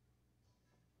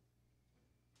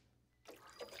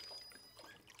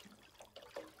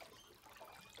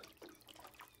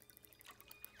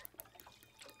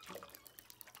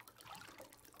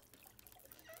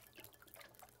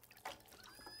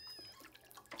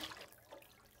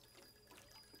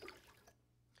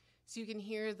 So you can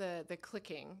hear the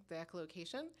clicking, the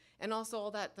echolocation, and also all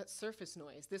that surface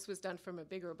noise. This was done from a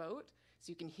bigger boat, so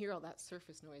you can hear all that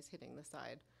surface noise hitting the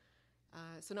side.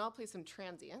 So now I'll play some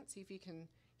transient, see if you can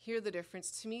hear the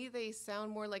difference. To me, they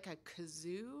sound more like a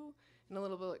kazoo and a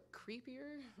little bit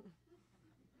creepier.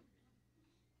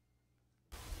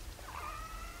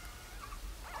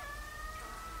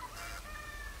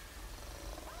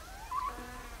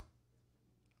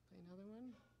 Play another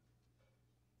one.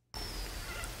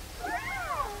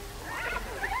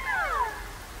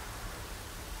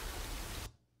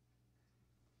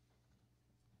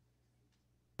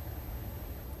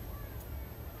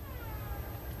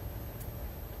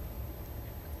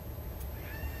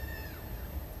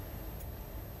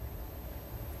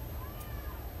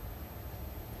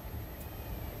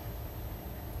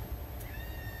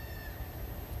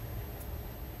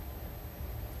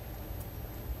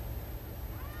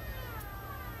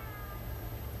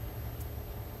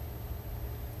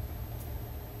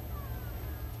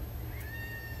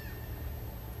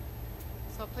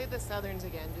 So I'll play the southerns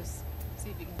again, just see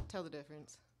if you can tell the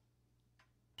difference.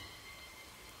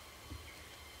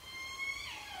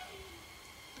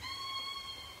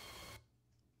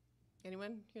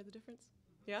 Anyone hear the difference?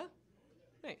 Yeah?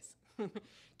 Nice.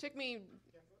 Took me...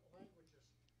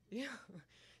 Yeah,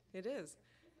 it is.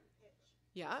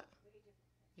 Yeah.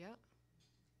 Yeah.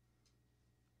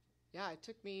 Yeah, it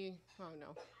took me,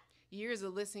 years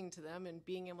of listening to them and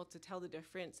being able to tell the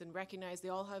difference and recognize they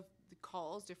all have the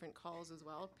calls, different calls as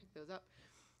well. Pick those up.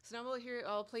 So now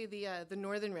I'll play the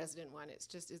northern resident one. It's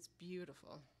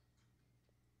beautiful.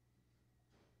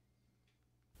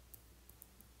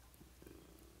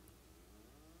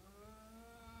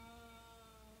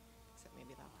 Except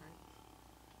maybe that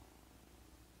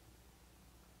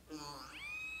part.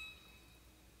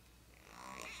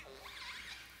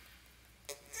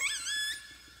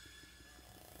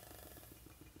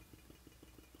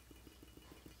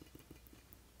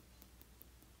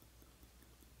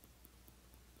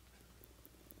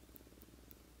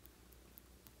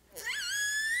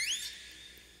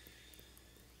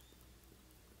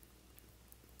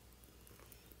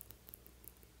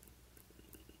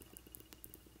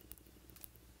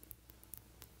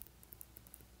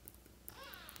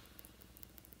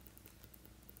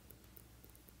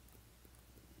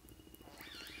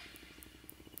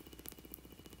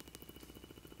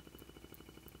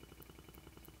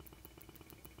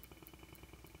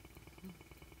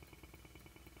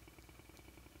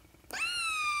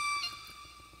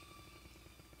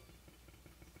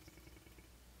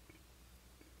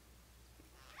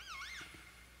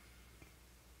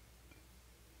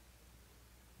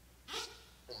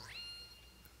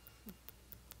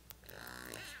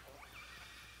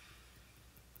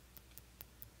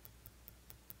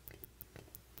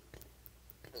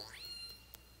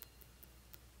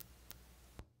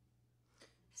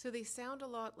 So they sound a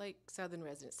lot like southern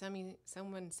residents.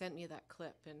 Someone sent me that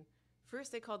clip, and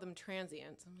first they called them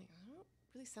transients. I'm like, I don't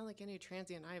really sound like any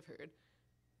transient I've heard.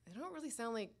 They don't really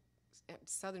sound like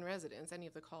southern residents, any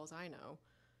of the calls I know.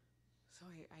 So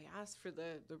I asked for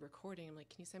the recording. I'm like,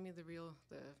 can you send me the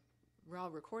raw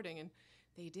recording? And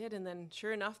they did, and then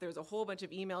sure enough, there was a whole bunch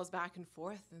of emails back and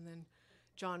forth, and then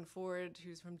John Ford,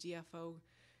 who's from DFO,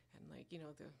 and like, you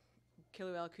know, the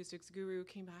Killer Whale Acoustics guru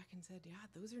came back and said, yeah,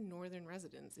 those are northern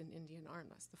residents in Indian Arm.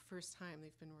 That's the first time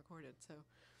they've been recorded. So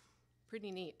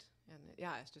pretty neat. And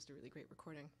yeah, it's just a really great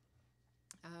recording.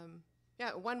 Yeah,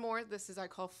 one more. This is, I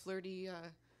call flirty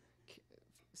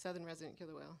southern resident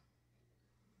killer whale.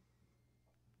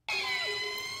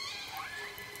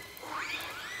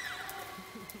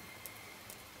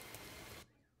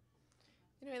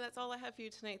 Anyway, that's all I have for you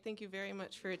tonight. Thank you very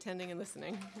much for attending and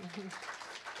listening.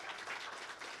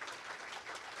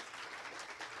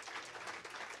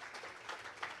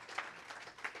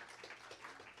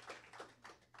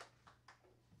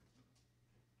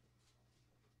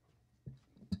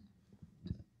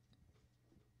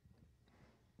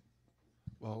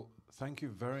 Well, thank you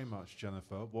very much,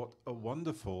 Jennifer. What a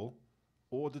wonderful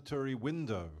auditory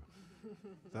window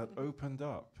that opened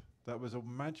up. That was a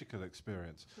magical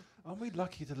experience. Aren't we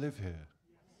lucky to live here?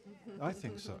 I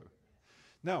think so.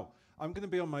 Now, I'm going to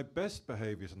be on my best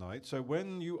behavior tonight, so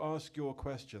when you ask your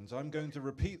questions, I'm going to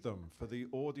repeat them for the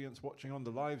audience watching on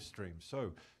the live stream.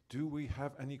 So, do we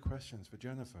have any questions for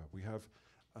Jennifer? We have,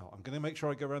 I'm going to make sure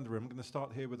I go around the room. I'm going to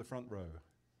start here with the front row.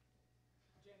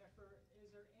 Jennifer,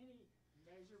 is there any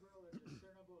measurable or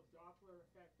discernible Doppler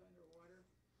effect underwater?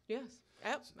 Yes.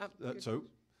 Yep. So,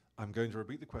 I'm going to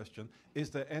repeat the question.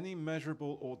 Is there any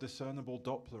measurable or discernible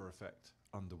Doppler effect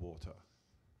underwater?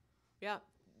 Yeah,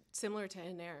 similar to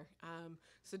in air.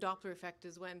 So Doppler effect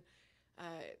is when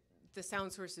the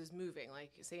sound source is moving,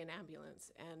 like say an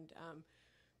ambulance, and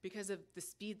because of the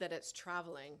speed that it's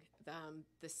traveling,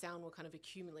 the sound will kind of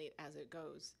accumulate as it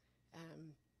goes.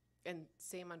 And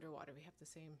same underwater, we have the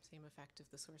same effect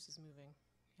if the source is moving.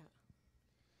 Yeah.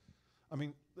 I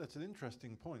mean, that's an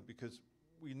interesting point because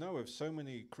we know of so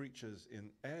many creatures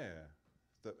in air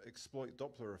that exploit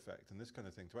Doppler effect and this kind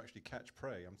of thing to actually catch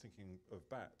prey. I'm thinking of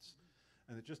bats.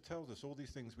 And it just tells us all these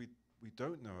things we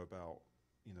don't know about,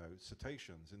 you know,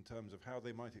 cetaceans in terms of how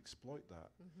they might exploit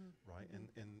that, right,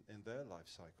 in their life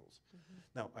cycles.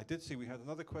 Now, I did see we had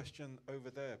another question over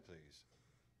there, please.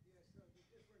 Yes, so the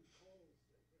different calls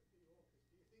with the orcas,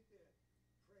 do you think they're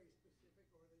prey specific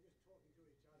or are they just talking to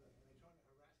each other? Are they trying to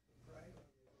harass the prey or are they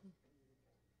just communicating?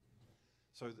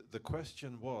 So the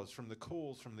question was, from the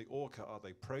calls from the orca, are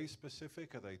they prey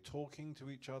specific? Are they talking to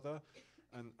each other?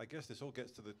 And I guess this all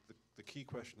gets to the key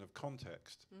question of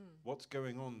context. What's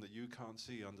going on that you can't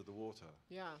see under the water?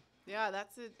 Yeah,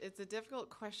 it's a difficult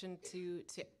question to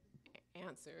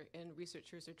answer, and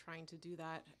researchers are trying to do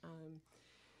that.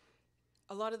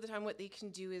 A lot of the time what they can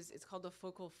do is, it's called a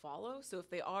focal follow. So if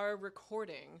they are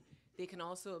recording, they can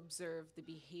also observe the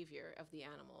behavior of the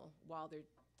animal while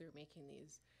they're making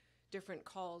these different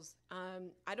calls.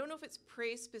 I don't know if it's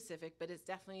prey specific, but it's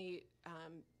definitely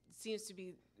seems to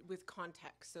be with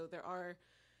context. So there are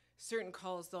certain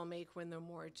calls they'll make when they're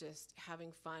more just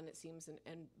having fun, it seems,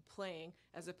 and playing,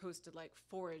 as opposed to like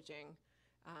foraging.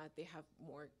 They have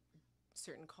more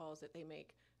certain calls that they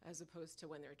make, as opposed to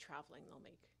when they're traveling, they'll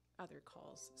make other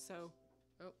calls. So,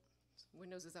 oh,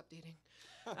 Windows is updating.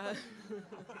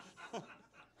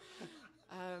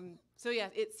 So yeah,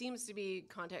 it seems to be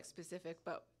context specific,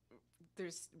 but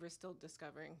we're still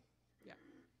discovering,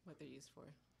 what they're used for.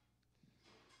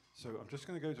 So I'm just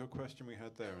going to go to a question we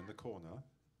had there in the corner.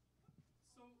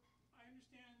 So I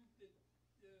understand that,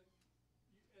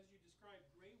 as you described,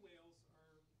 gray whales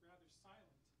are rather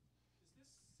silent. Does this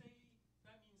say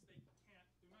that means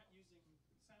they're not using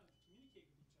sound to communicate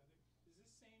with each other? Does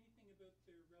this say anything about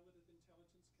their relative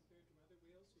intelligence compared to other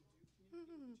whales who do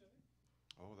communicate with each other?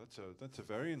 Oh, that's a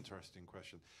very interesting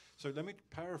question. So let me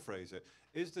paraphrase it.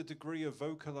 Is the degree of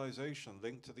vocalization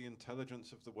linked to the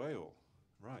intelligence of the whale?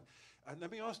 Right. And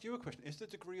let me ask you a question. Is the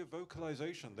degree of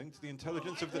vocalization linked to the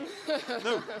intelligence of the...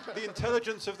 No, the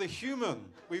intelligence of the human.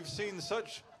 We've seen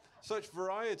such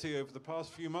variety over the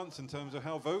past few months in terms of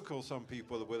how vocal some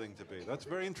people are willing to be. That's a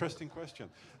very interesting question.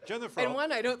 Jennifer... And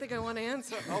one I don't think I want to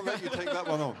answer. I'll let you take that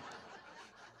one on.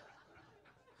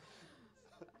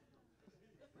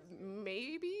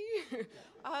 Maybe.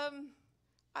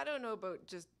 I don't know about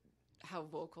just how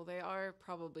vocal they are.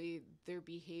 Probably their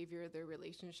behavior, their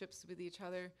relationships with each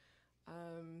other.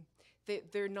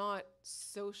 They're not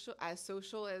social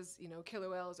as killer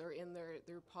whales are in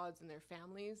their pods and their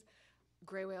families.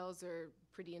 Gray whales are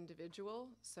pretty individual,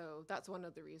 so that's one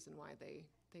of the reasons why they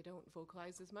they don't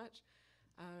vocalize as much.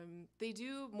 They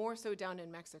do more so down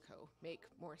in Mexico, make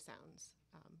more sounds.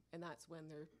 And that's when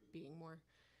they're being more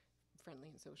friendly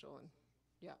and social and,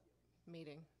 yeah,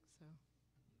 mating. So.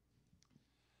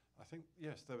 I think,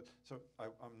 yes,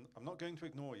 I'm not going to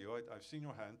ignore you. I've seen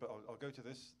your hand, but I'll go to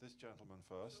this gentleman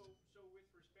first. So with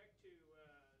respect to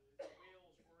the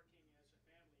whales working as a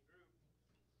family group,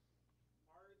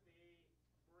 are they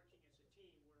working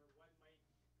as a team where one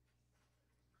might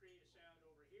create a sound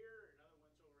over here, another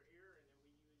one's over here, and then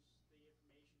we use the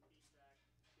information feedback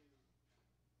to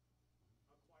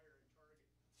acquire a target?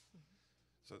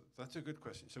 So that's a good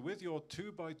question. So with your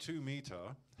 2x2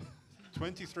 meter,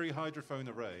 23 hydrophone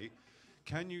array,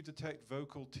 can you detect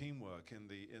vocal teamwork in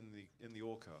the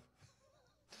orca?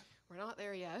 We're not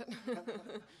there yet.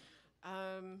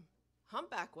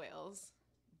 Humpback whales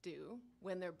do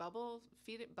when they're bubble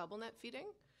net feeding.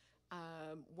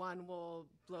 One will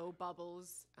blow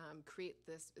bubbles, create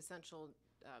this essential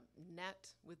net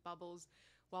with bubbles,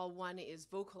 while one is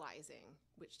vocalizing,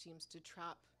 which seems to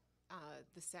trap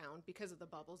the sound because of the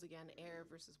bubbles. Again, air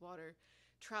versus water,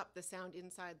 trap the sound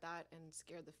inside that and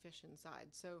scare the fish inside.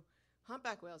 So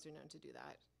humpback whales are known to do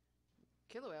that.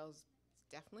 Killer whales, it's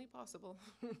definitely possible.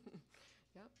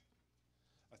 Yep.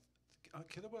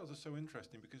 Killer whales are so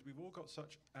interesting because we've all got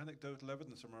such anecdotal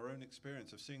evidence from our own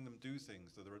experience of seeing them do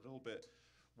things that are a little bit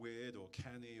weird or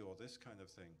canny or this kind of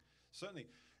thing. Certainly,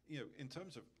 in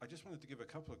terms of, I just wanted to give a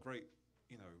couple of great,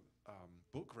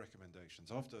 book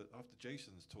recommendations. After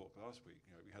Jason's talk last week,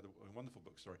 we had a wonderful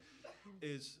book story.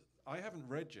 I haven't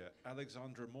read yet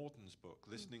Alexandra Morton's book,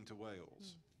 Listening to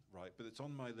Whales. Right, but it's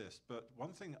on my list. But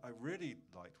one thing I really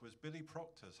liked was Billy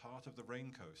Proctor's Heart of the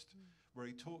Raincoast, where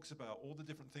he talks about all the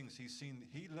different things he's seen.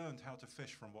 He learned how to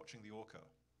fish from watching the orca,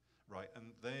 right?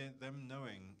 And them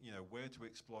knowing, where to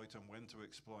exploit and when to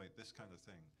exploit, this kind of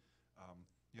thing.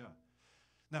 Yeah.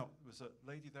 Now, there's a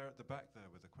lady there at the back there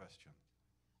with a question.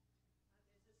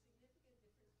 There's a significant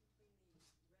difference between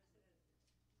the resident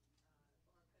orcas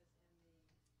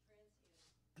and the transient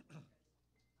orcas.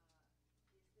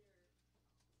 Is there a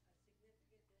significant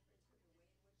difference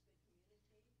in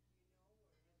the way in which they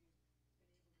communicate?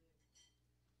 Do you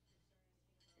know, or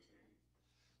have you been able to discern anything about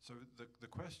that? So the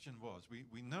question was,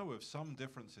 we know of some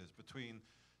differences between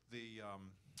the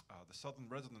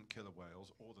southern resident killer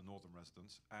whales, or the northern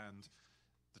residents, and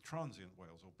the transient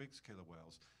whales, or big killer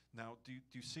whales. Now, do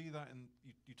you see that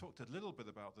you talked a little bit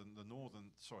about the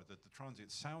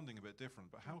transient sounding a bit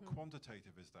different, but how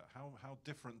quantitative is that? How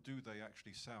different do they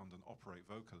actually sound and operate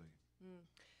vocally?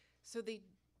 So they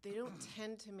don't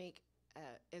tend to make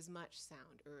as much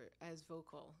sound or as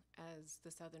vocal as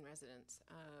the southern residents.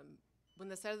 When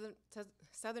the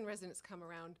southern residents come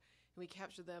around and we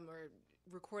capture them or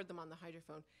record them on the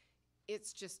hydrophone,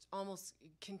 it's just almost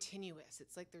continuous.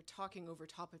 It's like they're talking over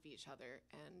top of each other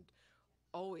and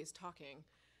always talking.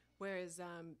 Whereas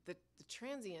the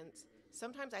transients,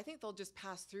 sometimes I think they'll just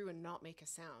pass through and not make a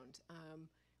sound.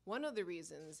 One of the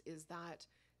reasons is that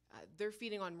they're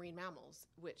feeding on marine mammals,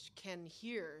 which can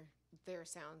hear their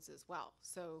sounds as well.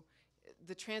 So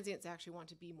the transients actually want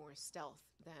to be more stealth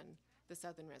than the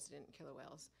southern resident killer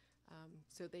whales.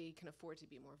 So they can afford to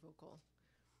be more vocal.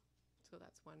 So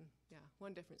that's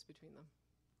one difference between them.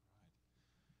 Right.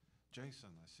 Jason,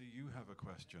 I see you have a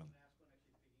question. Can I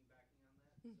ask one actually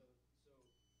piggybacking on that? So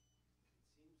it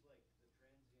seems like the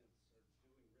transients are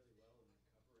doing really well in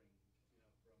recovering,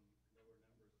 from lower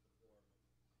numbers before,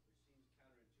 which seems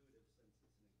counterintuitive since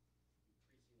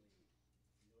it's an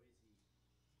increasingly noisy waterscape,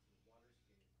 and they do a lot of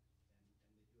passive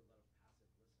listening for their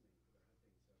hunting.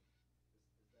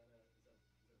 So is that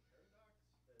a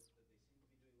paradox that they seem to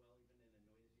be doing well even in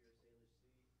a noisier Salish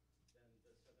Sea than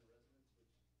the southern residents,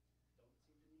 which don't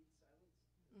seem to need silence as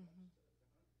much to hunt?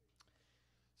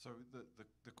 So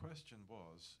the question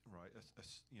was, right,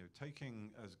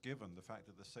 taking as given the fact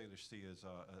that the Salish Sea is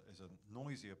a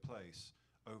noisier place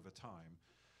over time,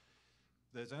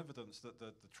 there's evidence that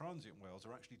the transient whales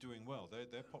are actually doing well.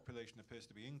 Their population appears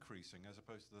to be increasing as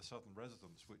opposed to the southern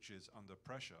residents, which is under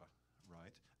pressure,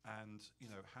 right? And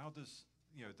how does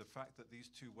the fact that these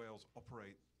two whales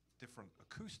operate different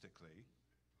acoustically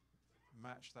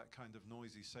match that kind of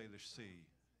noisy Salish Sea,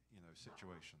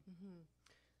 situation?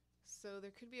 So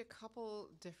there could be a couple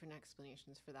different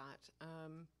explanations for that.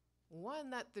 One,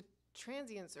 that the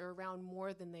transients are around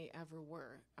more than they ever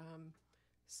were.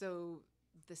 So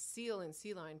the seal and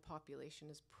sea lion population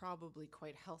is probably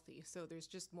quite healthy. So there's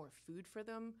just more food for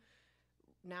them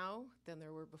now than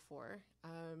there were before.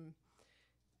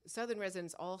 Southern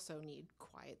residents also need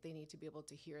quiet. They need to be able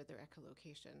to hear their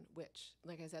echolocation, which,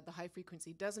 like I said, the high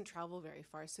frequency doesn't travel very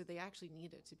far, so they actually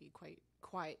need it to be quite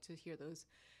quiet to hear those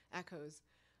echoes.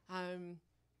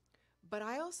 But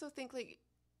I also think like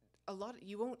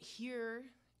you won't hear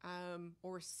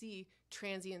or see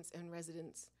transients and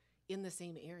residents in the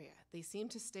same area. They seem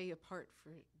to stay apart for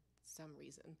some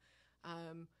reason.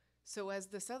 So as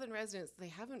the southern residents, they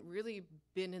haven't really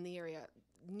been in the area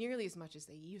nearly as much as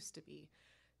they used to be.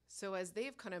 So as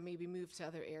they've kind of maybe moved to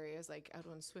other areas, like out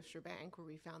on Swiftsure Bank, where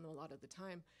we found them a lot of the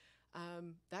time,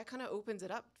 that kind of opens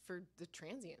it up for the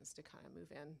transients to kind of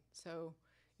move in. So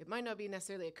it might not be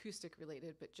necessarily acoustic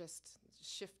related, but just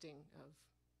shifting of,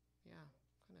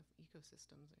 kind of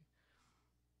ecosystems.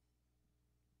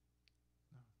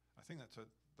 No, I think that's a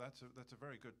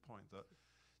very good point. That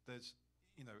there's,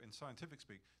 in scientific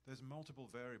speak, there's multiple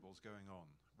variables going on,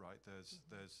 right? There's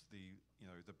the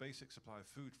the basic supply of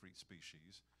food for each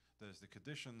species. There's the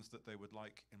conditions that they would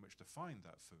like in which to find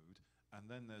that food, and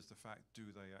then there's the fact: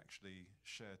 do they actually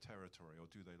share territory, or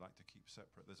do they like to keep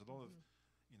separate? There's a lot of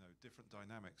different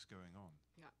dynamics going on.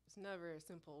 Yeah, it's never a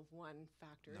simple one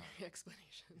factor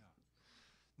explanation. Yeah.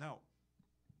 Now,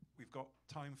 we've got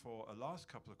time for a last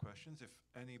couple of questions, if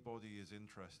anybody is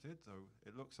interested, though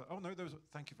it looks like,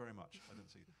 thank you very much, I didn't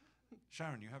see.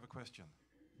 Sharon, you have a question.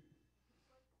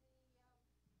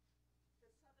 Would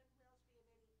the southern whales be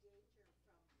in any danger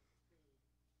from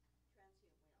the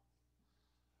transient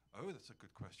whales? Oh, that's a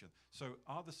good question. So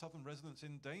are the southern residents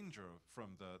in danger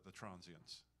from the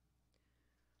transients?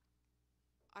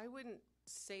 I wouldn't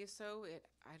say so.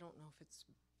 I don't know if it's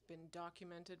been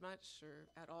documented much or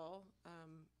at all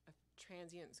of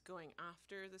transients going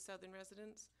after the southern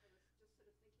residents. I was just sort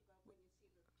of thinking about when you see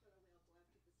the killer whale go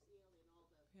after the seal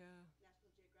in all the National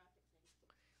Geographic things.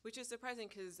 Which is surprising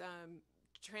because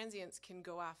transients can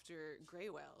go after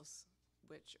gray whales,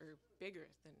 which are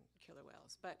bigger than killer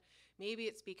whales. But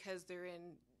maybe it's because they're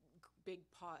in big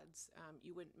pods.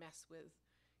 You wouldn't mess with,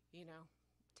 10,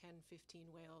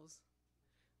 15 whales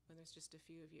when there's just a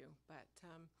few of you. But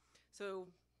so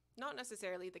not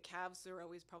necessarily. The calves are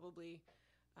always probably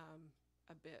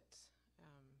a bit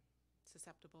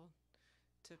susceptible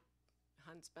to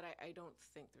hunts, but I don't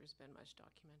think there's been much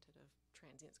documented of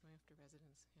transients going after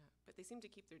residents. Yeah, but they seem to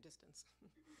keep their distance.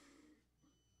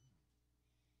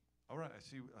 All right, I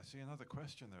see another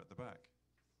question there at the back.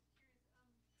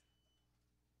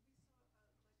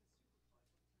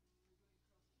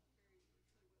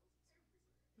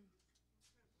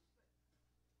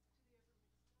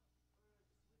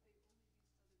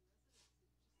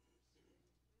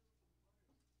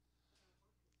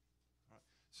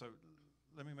 So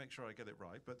let me make sure I get it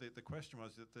right. But the question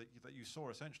was that you saw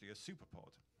essentially a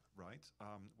superpod, right?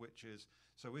 Which is,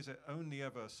 so is it only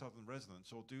ever southern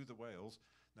residents, or do the whales,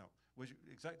 now,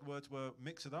 exact words were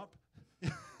mix it up?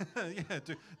 Yeah,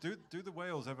 do the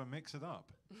whales ever mix it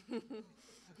up? Good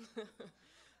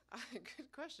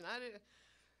question.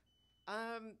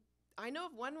 I know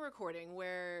of one recording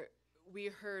where we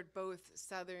heard both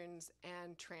southerns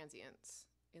and transients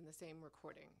in the same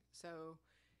recording. So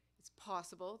it's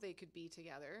possible they could be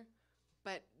together,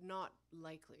 but not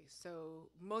likely. So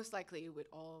most likely it would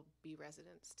all be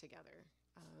residents together.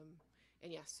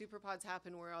 And yeah, superpods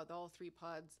happen where all three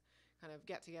pods kind of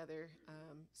get together,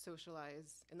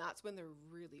 socialize, and that's when they're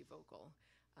really vocal.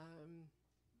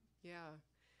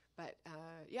 But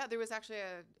there was actually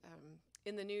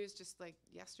in the news just like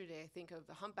yesterday, I think, of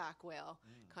the humpback whale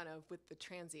kind of with the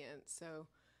transient. So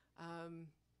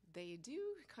they do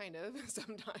kind of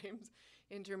sometimes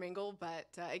intermingle,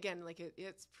 but again, like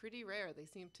it's pretty rare. They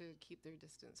seem to keep their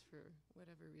distance for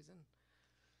whatever reason.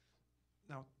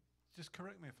 Now, just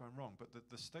correct me if I'm wrong, but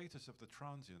the status of the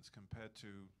transients compared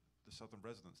to the southern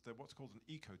residents, they're what's called an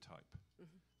ecotype.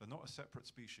 They're not a separate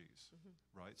species,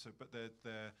 right? So, but they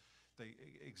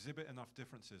exhibit enough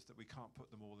differences that we can't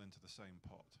put them all into the same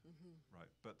pot, right?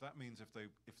 But that means if they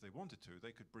wanted to,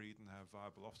 they could breed and have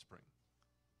viable offspring.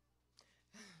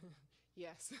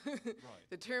 Yes. Right.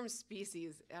 The term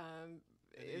species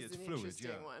is an fluid,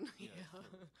 interesting one. Yeah.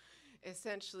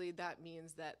 Essentially, that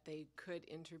means that they could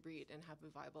interbreed and have a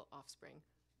viable offspring.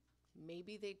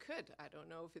 Maybe they could. I don't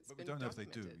know if it's been documented. But we don't know if they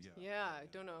do. Yeah, I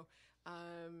don't know.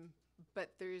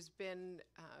 But there's been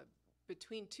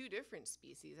between two different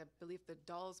species, I believe the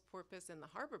Dall's porpoise and the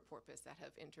harbor porpoise, that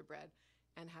have interbred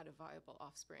and had a viable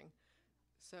offspring.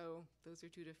 So those are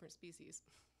two different species.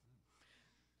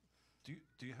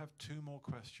 Do you have two more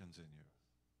questions in you?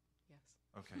 Yes.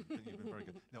 Okay, then you've been very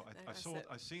good. No,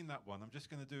 I've seen that one. I'm just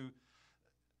going to do.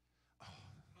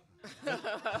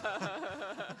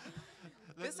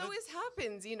 This always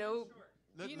happens, you know.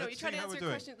 You try to answer a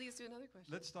question, it leads to another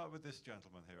question. Let's start with this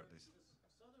gentleman here, at least. Does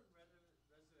southern residents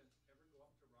ever go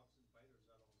up to Robson's Bight, or is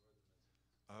that all northern residents?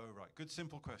 Oh, right. Good,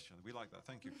 simple question. We like that.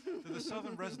 Thank you. Do the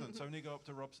southern residents only go up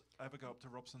to ever go up to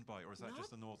Robson Bight, or is that Not-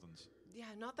 just the northerns?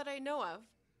 Yeah, not that I know of,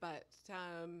 but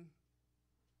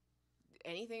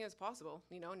anything is possible.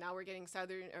 You know, now we're getting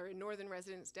southern or northern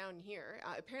residents down here.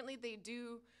 Apparently, they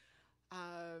do.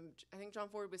 I think John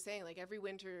Ford was saying, like, every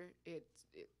winter,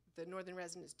 the northern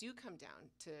residents do come down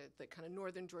to the kind of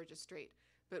northern Georgia Strait,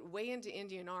 but way into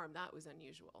Indian Arm, that was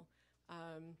unusual.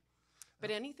 But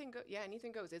anything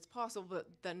goes. It's possible,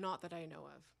 but not that I know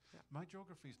of. Yeah. My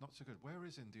geography is not so good. Where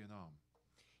is Indian Arm?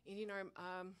 Indian Arm,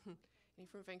 any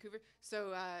from Vancouver?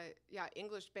 So,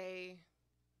 English Bay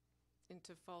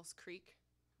into False Creek.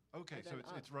 Okay, And so then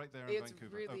it's right there in It's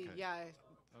Vancouver. really, okay. yeah.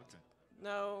 Okay.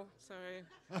 No, sorry.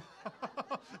 Have to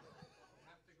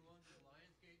go under the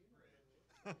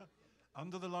Lionsgate Bridge.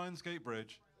 Under the Lionsgate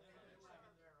Bridge.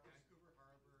 Vancouver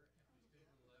Harbor, and if you stay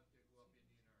to the left, you go up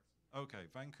Indian Arm. Okay,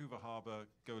 Vancouver Harbour,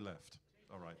 go left.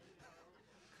 All right.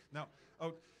 Now,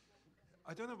 I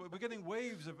don't know, but we're getting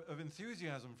waves of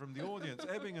enthusiasm from the audience,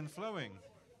 ebbing and flowing.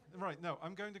 Right, no,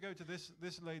 I'm going to go to this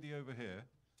lady over here.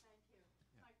 Thank you.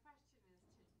 My question is to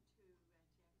Jennifer.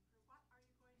 What are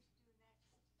you going to do next?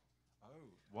 Oh,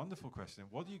 wonderful question.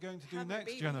 What are you going to do Have a next,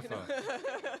 baby. Jennifer? After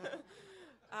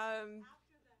that,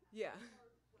 Yeah.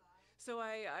 So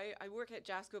I work at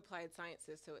Jasco Applied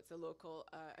Sciences, so it's a local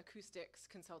acoustics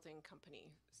consulting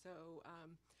company. So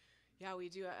we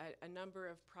do a number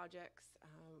of projects.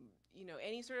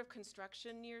 Any sort of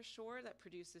construction near shore that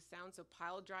produces sound. So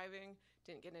pile driving,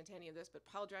 didn't get into any of this, but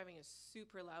pile driving is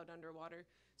super loud underwater.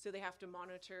 So they have to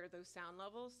monitor those sound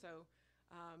levels. So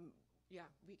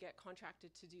we get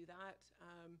contracted to do that.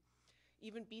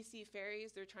 Even BC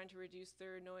ferries, they're trying to reduce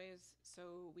their noise,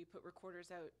 so we put recorders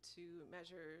out to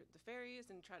measure the ferries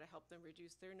and try to help them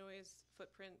reduce their noise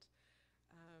footprint.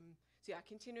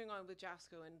 Continuing on with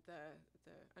JASCO and the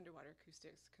underwater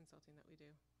acoustics consulting that we do.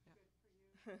 Yeah.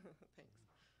 good for you. Thanks.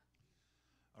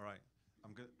 All right.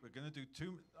 We're going to do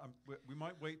two. We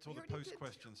might wait till We the already did.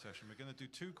 post-question session. We're going to do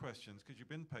two questions because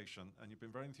you've been patient and you've been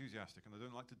very enthusiastic, and I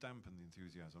don't like to dampen the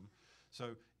enthusiasm.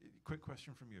 So, quick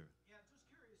question from you. Yeah, just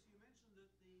curious, you mentioned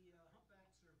that the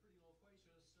humpbacks are pretty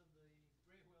loquacious and the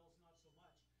gray whales not so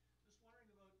much. Just wondering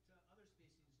about other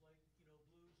species like,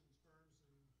 blues and sperms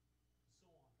and so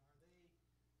on. Are they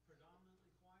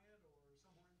predominantly quiet or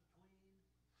somewhere in between?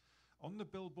 On the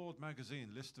Billboard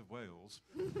magazine list of whales,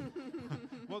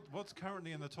 what's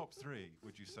currently in the top 3,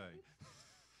 would you say?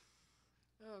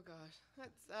 Oh gosh,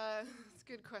 that's a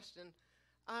good question.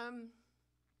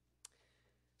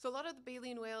 So a lot of the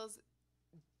baleen whales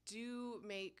do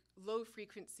make low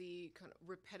frequency, kind of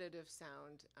repetitive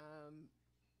sound.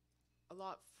 A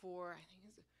lot for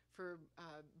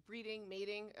breeding,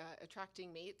 mating,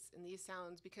 attracting mates, and these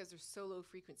sounds, because they're so low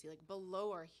frequency, like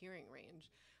below our hearing range,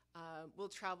 will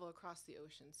travel across the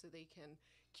ocean, so they can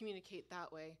communicate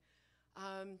that way.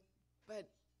 But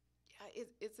yeah,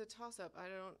 it's a toss-up. I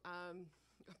don't.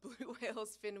 Blue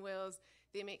whales, fin whales,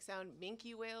 they make sound.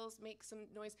 Minke whales make some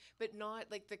noise, but not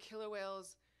like the killer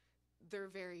whales. They're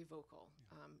very vocal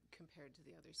compared to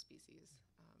the other species.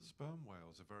 Sperm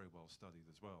whales are very well studied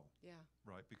as well. Yeah.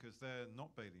 Right, because they're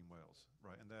not baleen whales,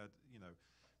 right? And they're,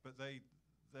 but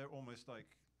they're almost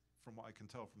like, from what I can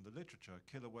tell from the literature,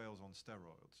 killer whales on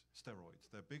steroids.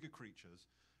 They're bigger creatures,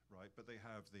 right? But they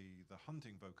have the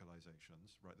hunting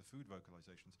vocalizations, right? The food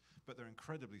vocalizations, but they're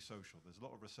incredibly social. There's a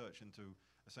lot of research into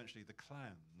essentially the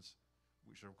clans,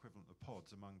 which are equivalent of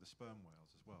pods among the sperm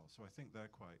whales as well. So I think they're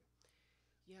quite.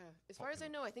 Yeah. As far as I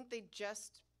know, I think they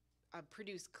just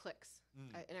produce clicks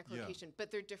in echolocation, but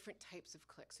they're different types of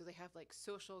clicks. So they have like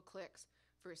social clicks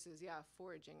versus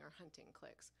foraging or hunting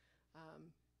clicks.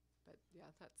 But yeah,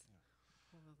 that's a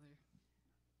whole other.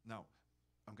 Now,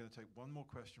 I'm going to take one more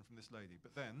question from this lady,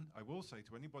 but then I will say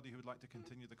to anybody who would like to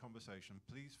continue the conversation,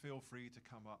 please feel free to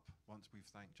come up once we've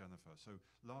thanked Jennifer. So,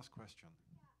 last question.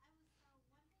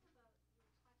 Yeah, I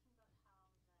was wondering about,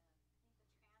 you were talking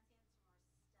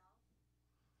about how I think the transients are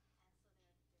more stealth,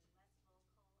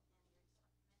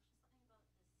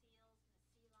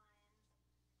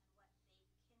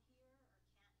 and so they're less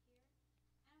vocal, and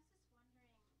you mentioned something about the seals and the sea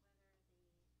lions and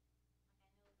what they can hear or can't hear.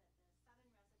 And I was just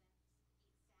wondering whether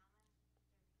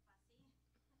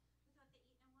I know that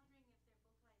the southern residents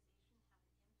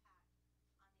eat salmon, they're fussy with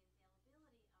what they eat. I'm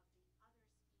wondering if their vocalization have an impact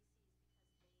on the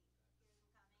availability of the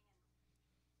other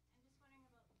species because they hear them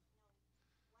coming, and I'm just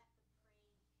wondering about what the prey can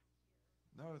hear.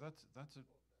 No, that's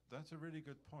a really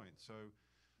good point. So,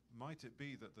 might it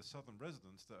be that the southern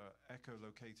residents that are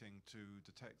echolocating to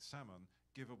detect salmon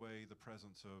give away the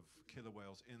presence of killer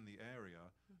whales in the area,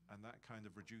 and that kind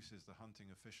of reduces the hunting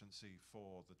efficiency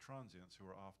for the transients who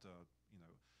are after,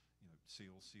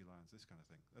 seals, sea lions, this kind of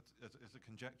thing. It's a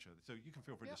conjecture, so you can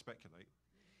feel free to speculate.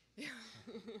 Yeah,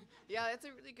 yeah, it's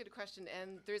a really good question.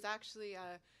 And there's actually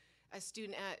a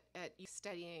student at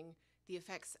studying the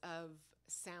effects of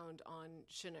sound on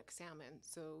Chinook salmon.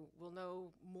 So we'll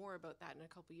know more about that in a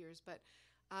couple years. But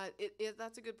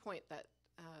that's a good point, that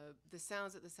the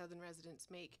sounds that the southern residents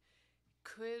make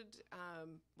could,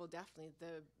 well, definitely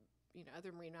the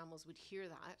other marine mammals would hear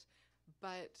that,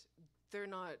 but they're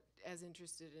not as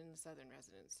interested in the southern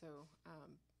residents. So,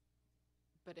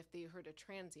 but if they heard a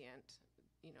transient,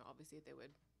 obviously they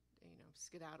would,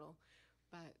 skedaddle.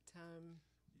 But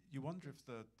you wonder if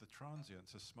the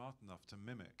transients are smart enough to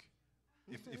mimic.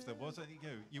 If there was any,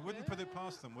 you wouldn't put it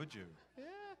past them, would you? Yeah.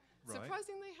 Right.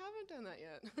 Surprisingly, haven't done that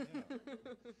yet. Yeah.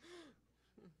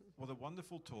 What a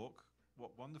wonderful talk.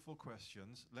 What wonderful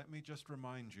questions. Let me just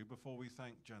remind you before we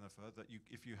thank Jennifer that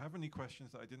if you have any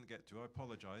questions that I didn't get to, I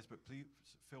apologize, but please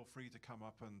feel free to come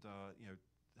up and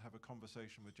have a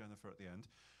conversation with Jennifer at the end.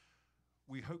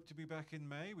 We hope to be back in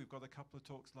May. We've got a couple of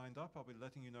talks lined up. I'll be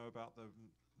letting you know about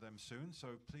them soon.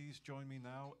 So please join me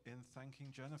now in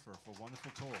thanking Jennifer for a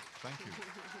wonderful talk. Thank you.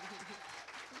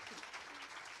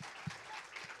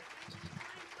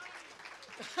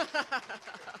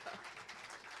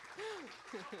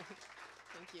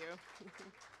 Thank you.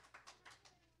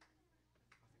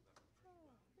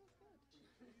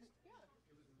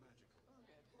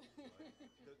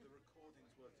 The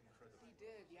recordings worked incredibly. He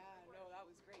did, yeah. No, that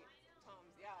was great.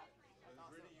 Tom's, yeah. It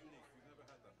was really unique. We've never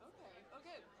had that before. Okay. Oh,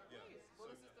 good. Yeah. Nice.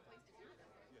 Well, So this is the place to do it.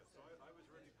 Yeah, so I was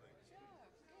really pleased. Yeah,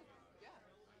 good. Yeah.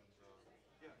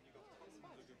 And you got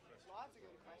tons of good questions. Lots of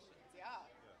good questions. Yeah.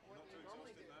 Yeah. More Not than too we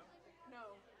normally exhausted do. now?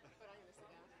 No, but I'm going to sit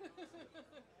down.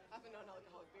 I have a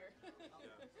non-alcoholic beer.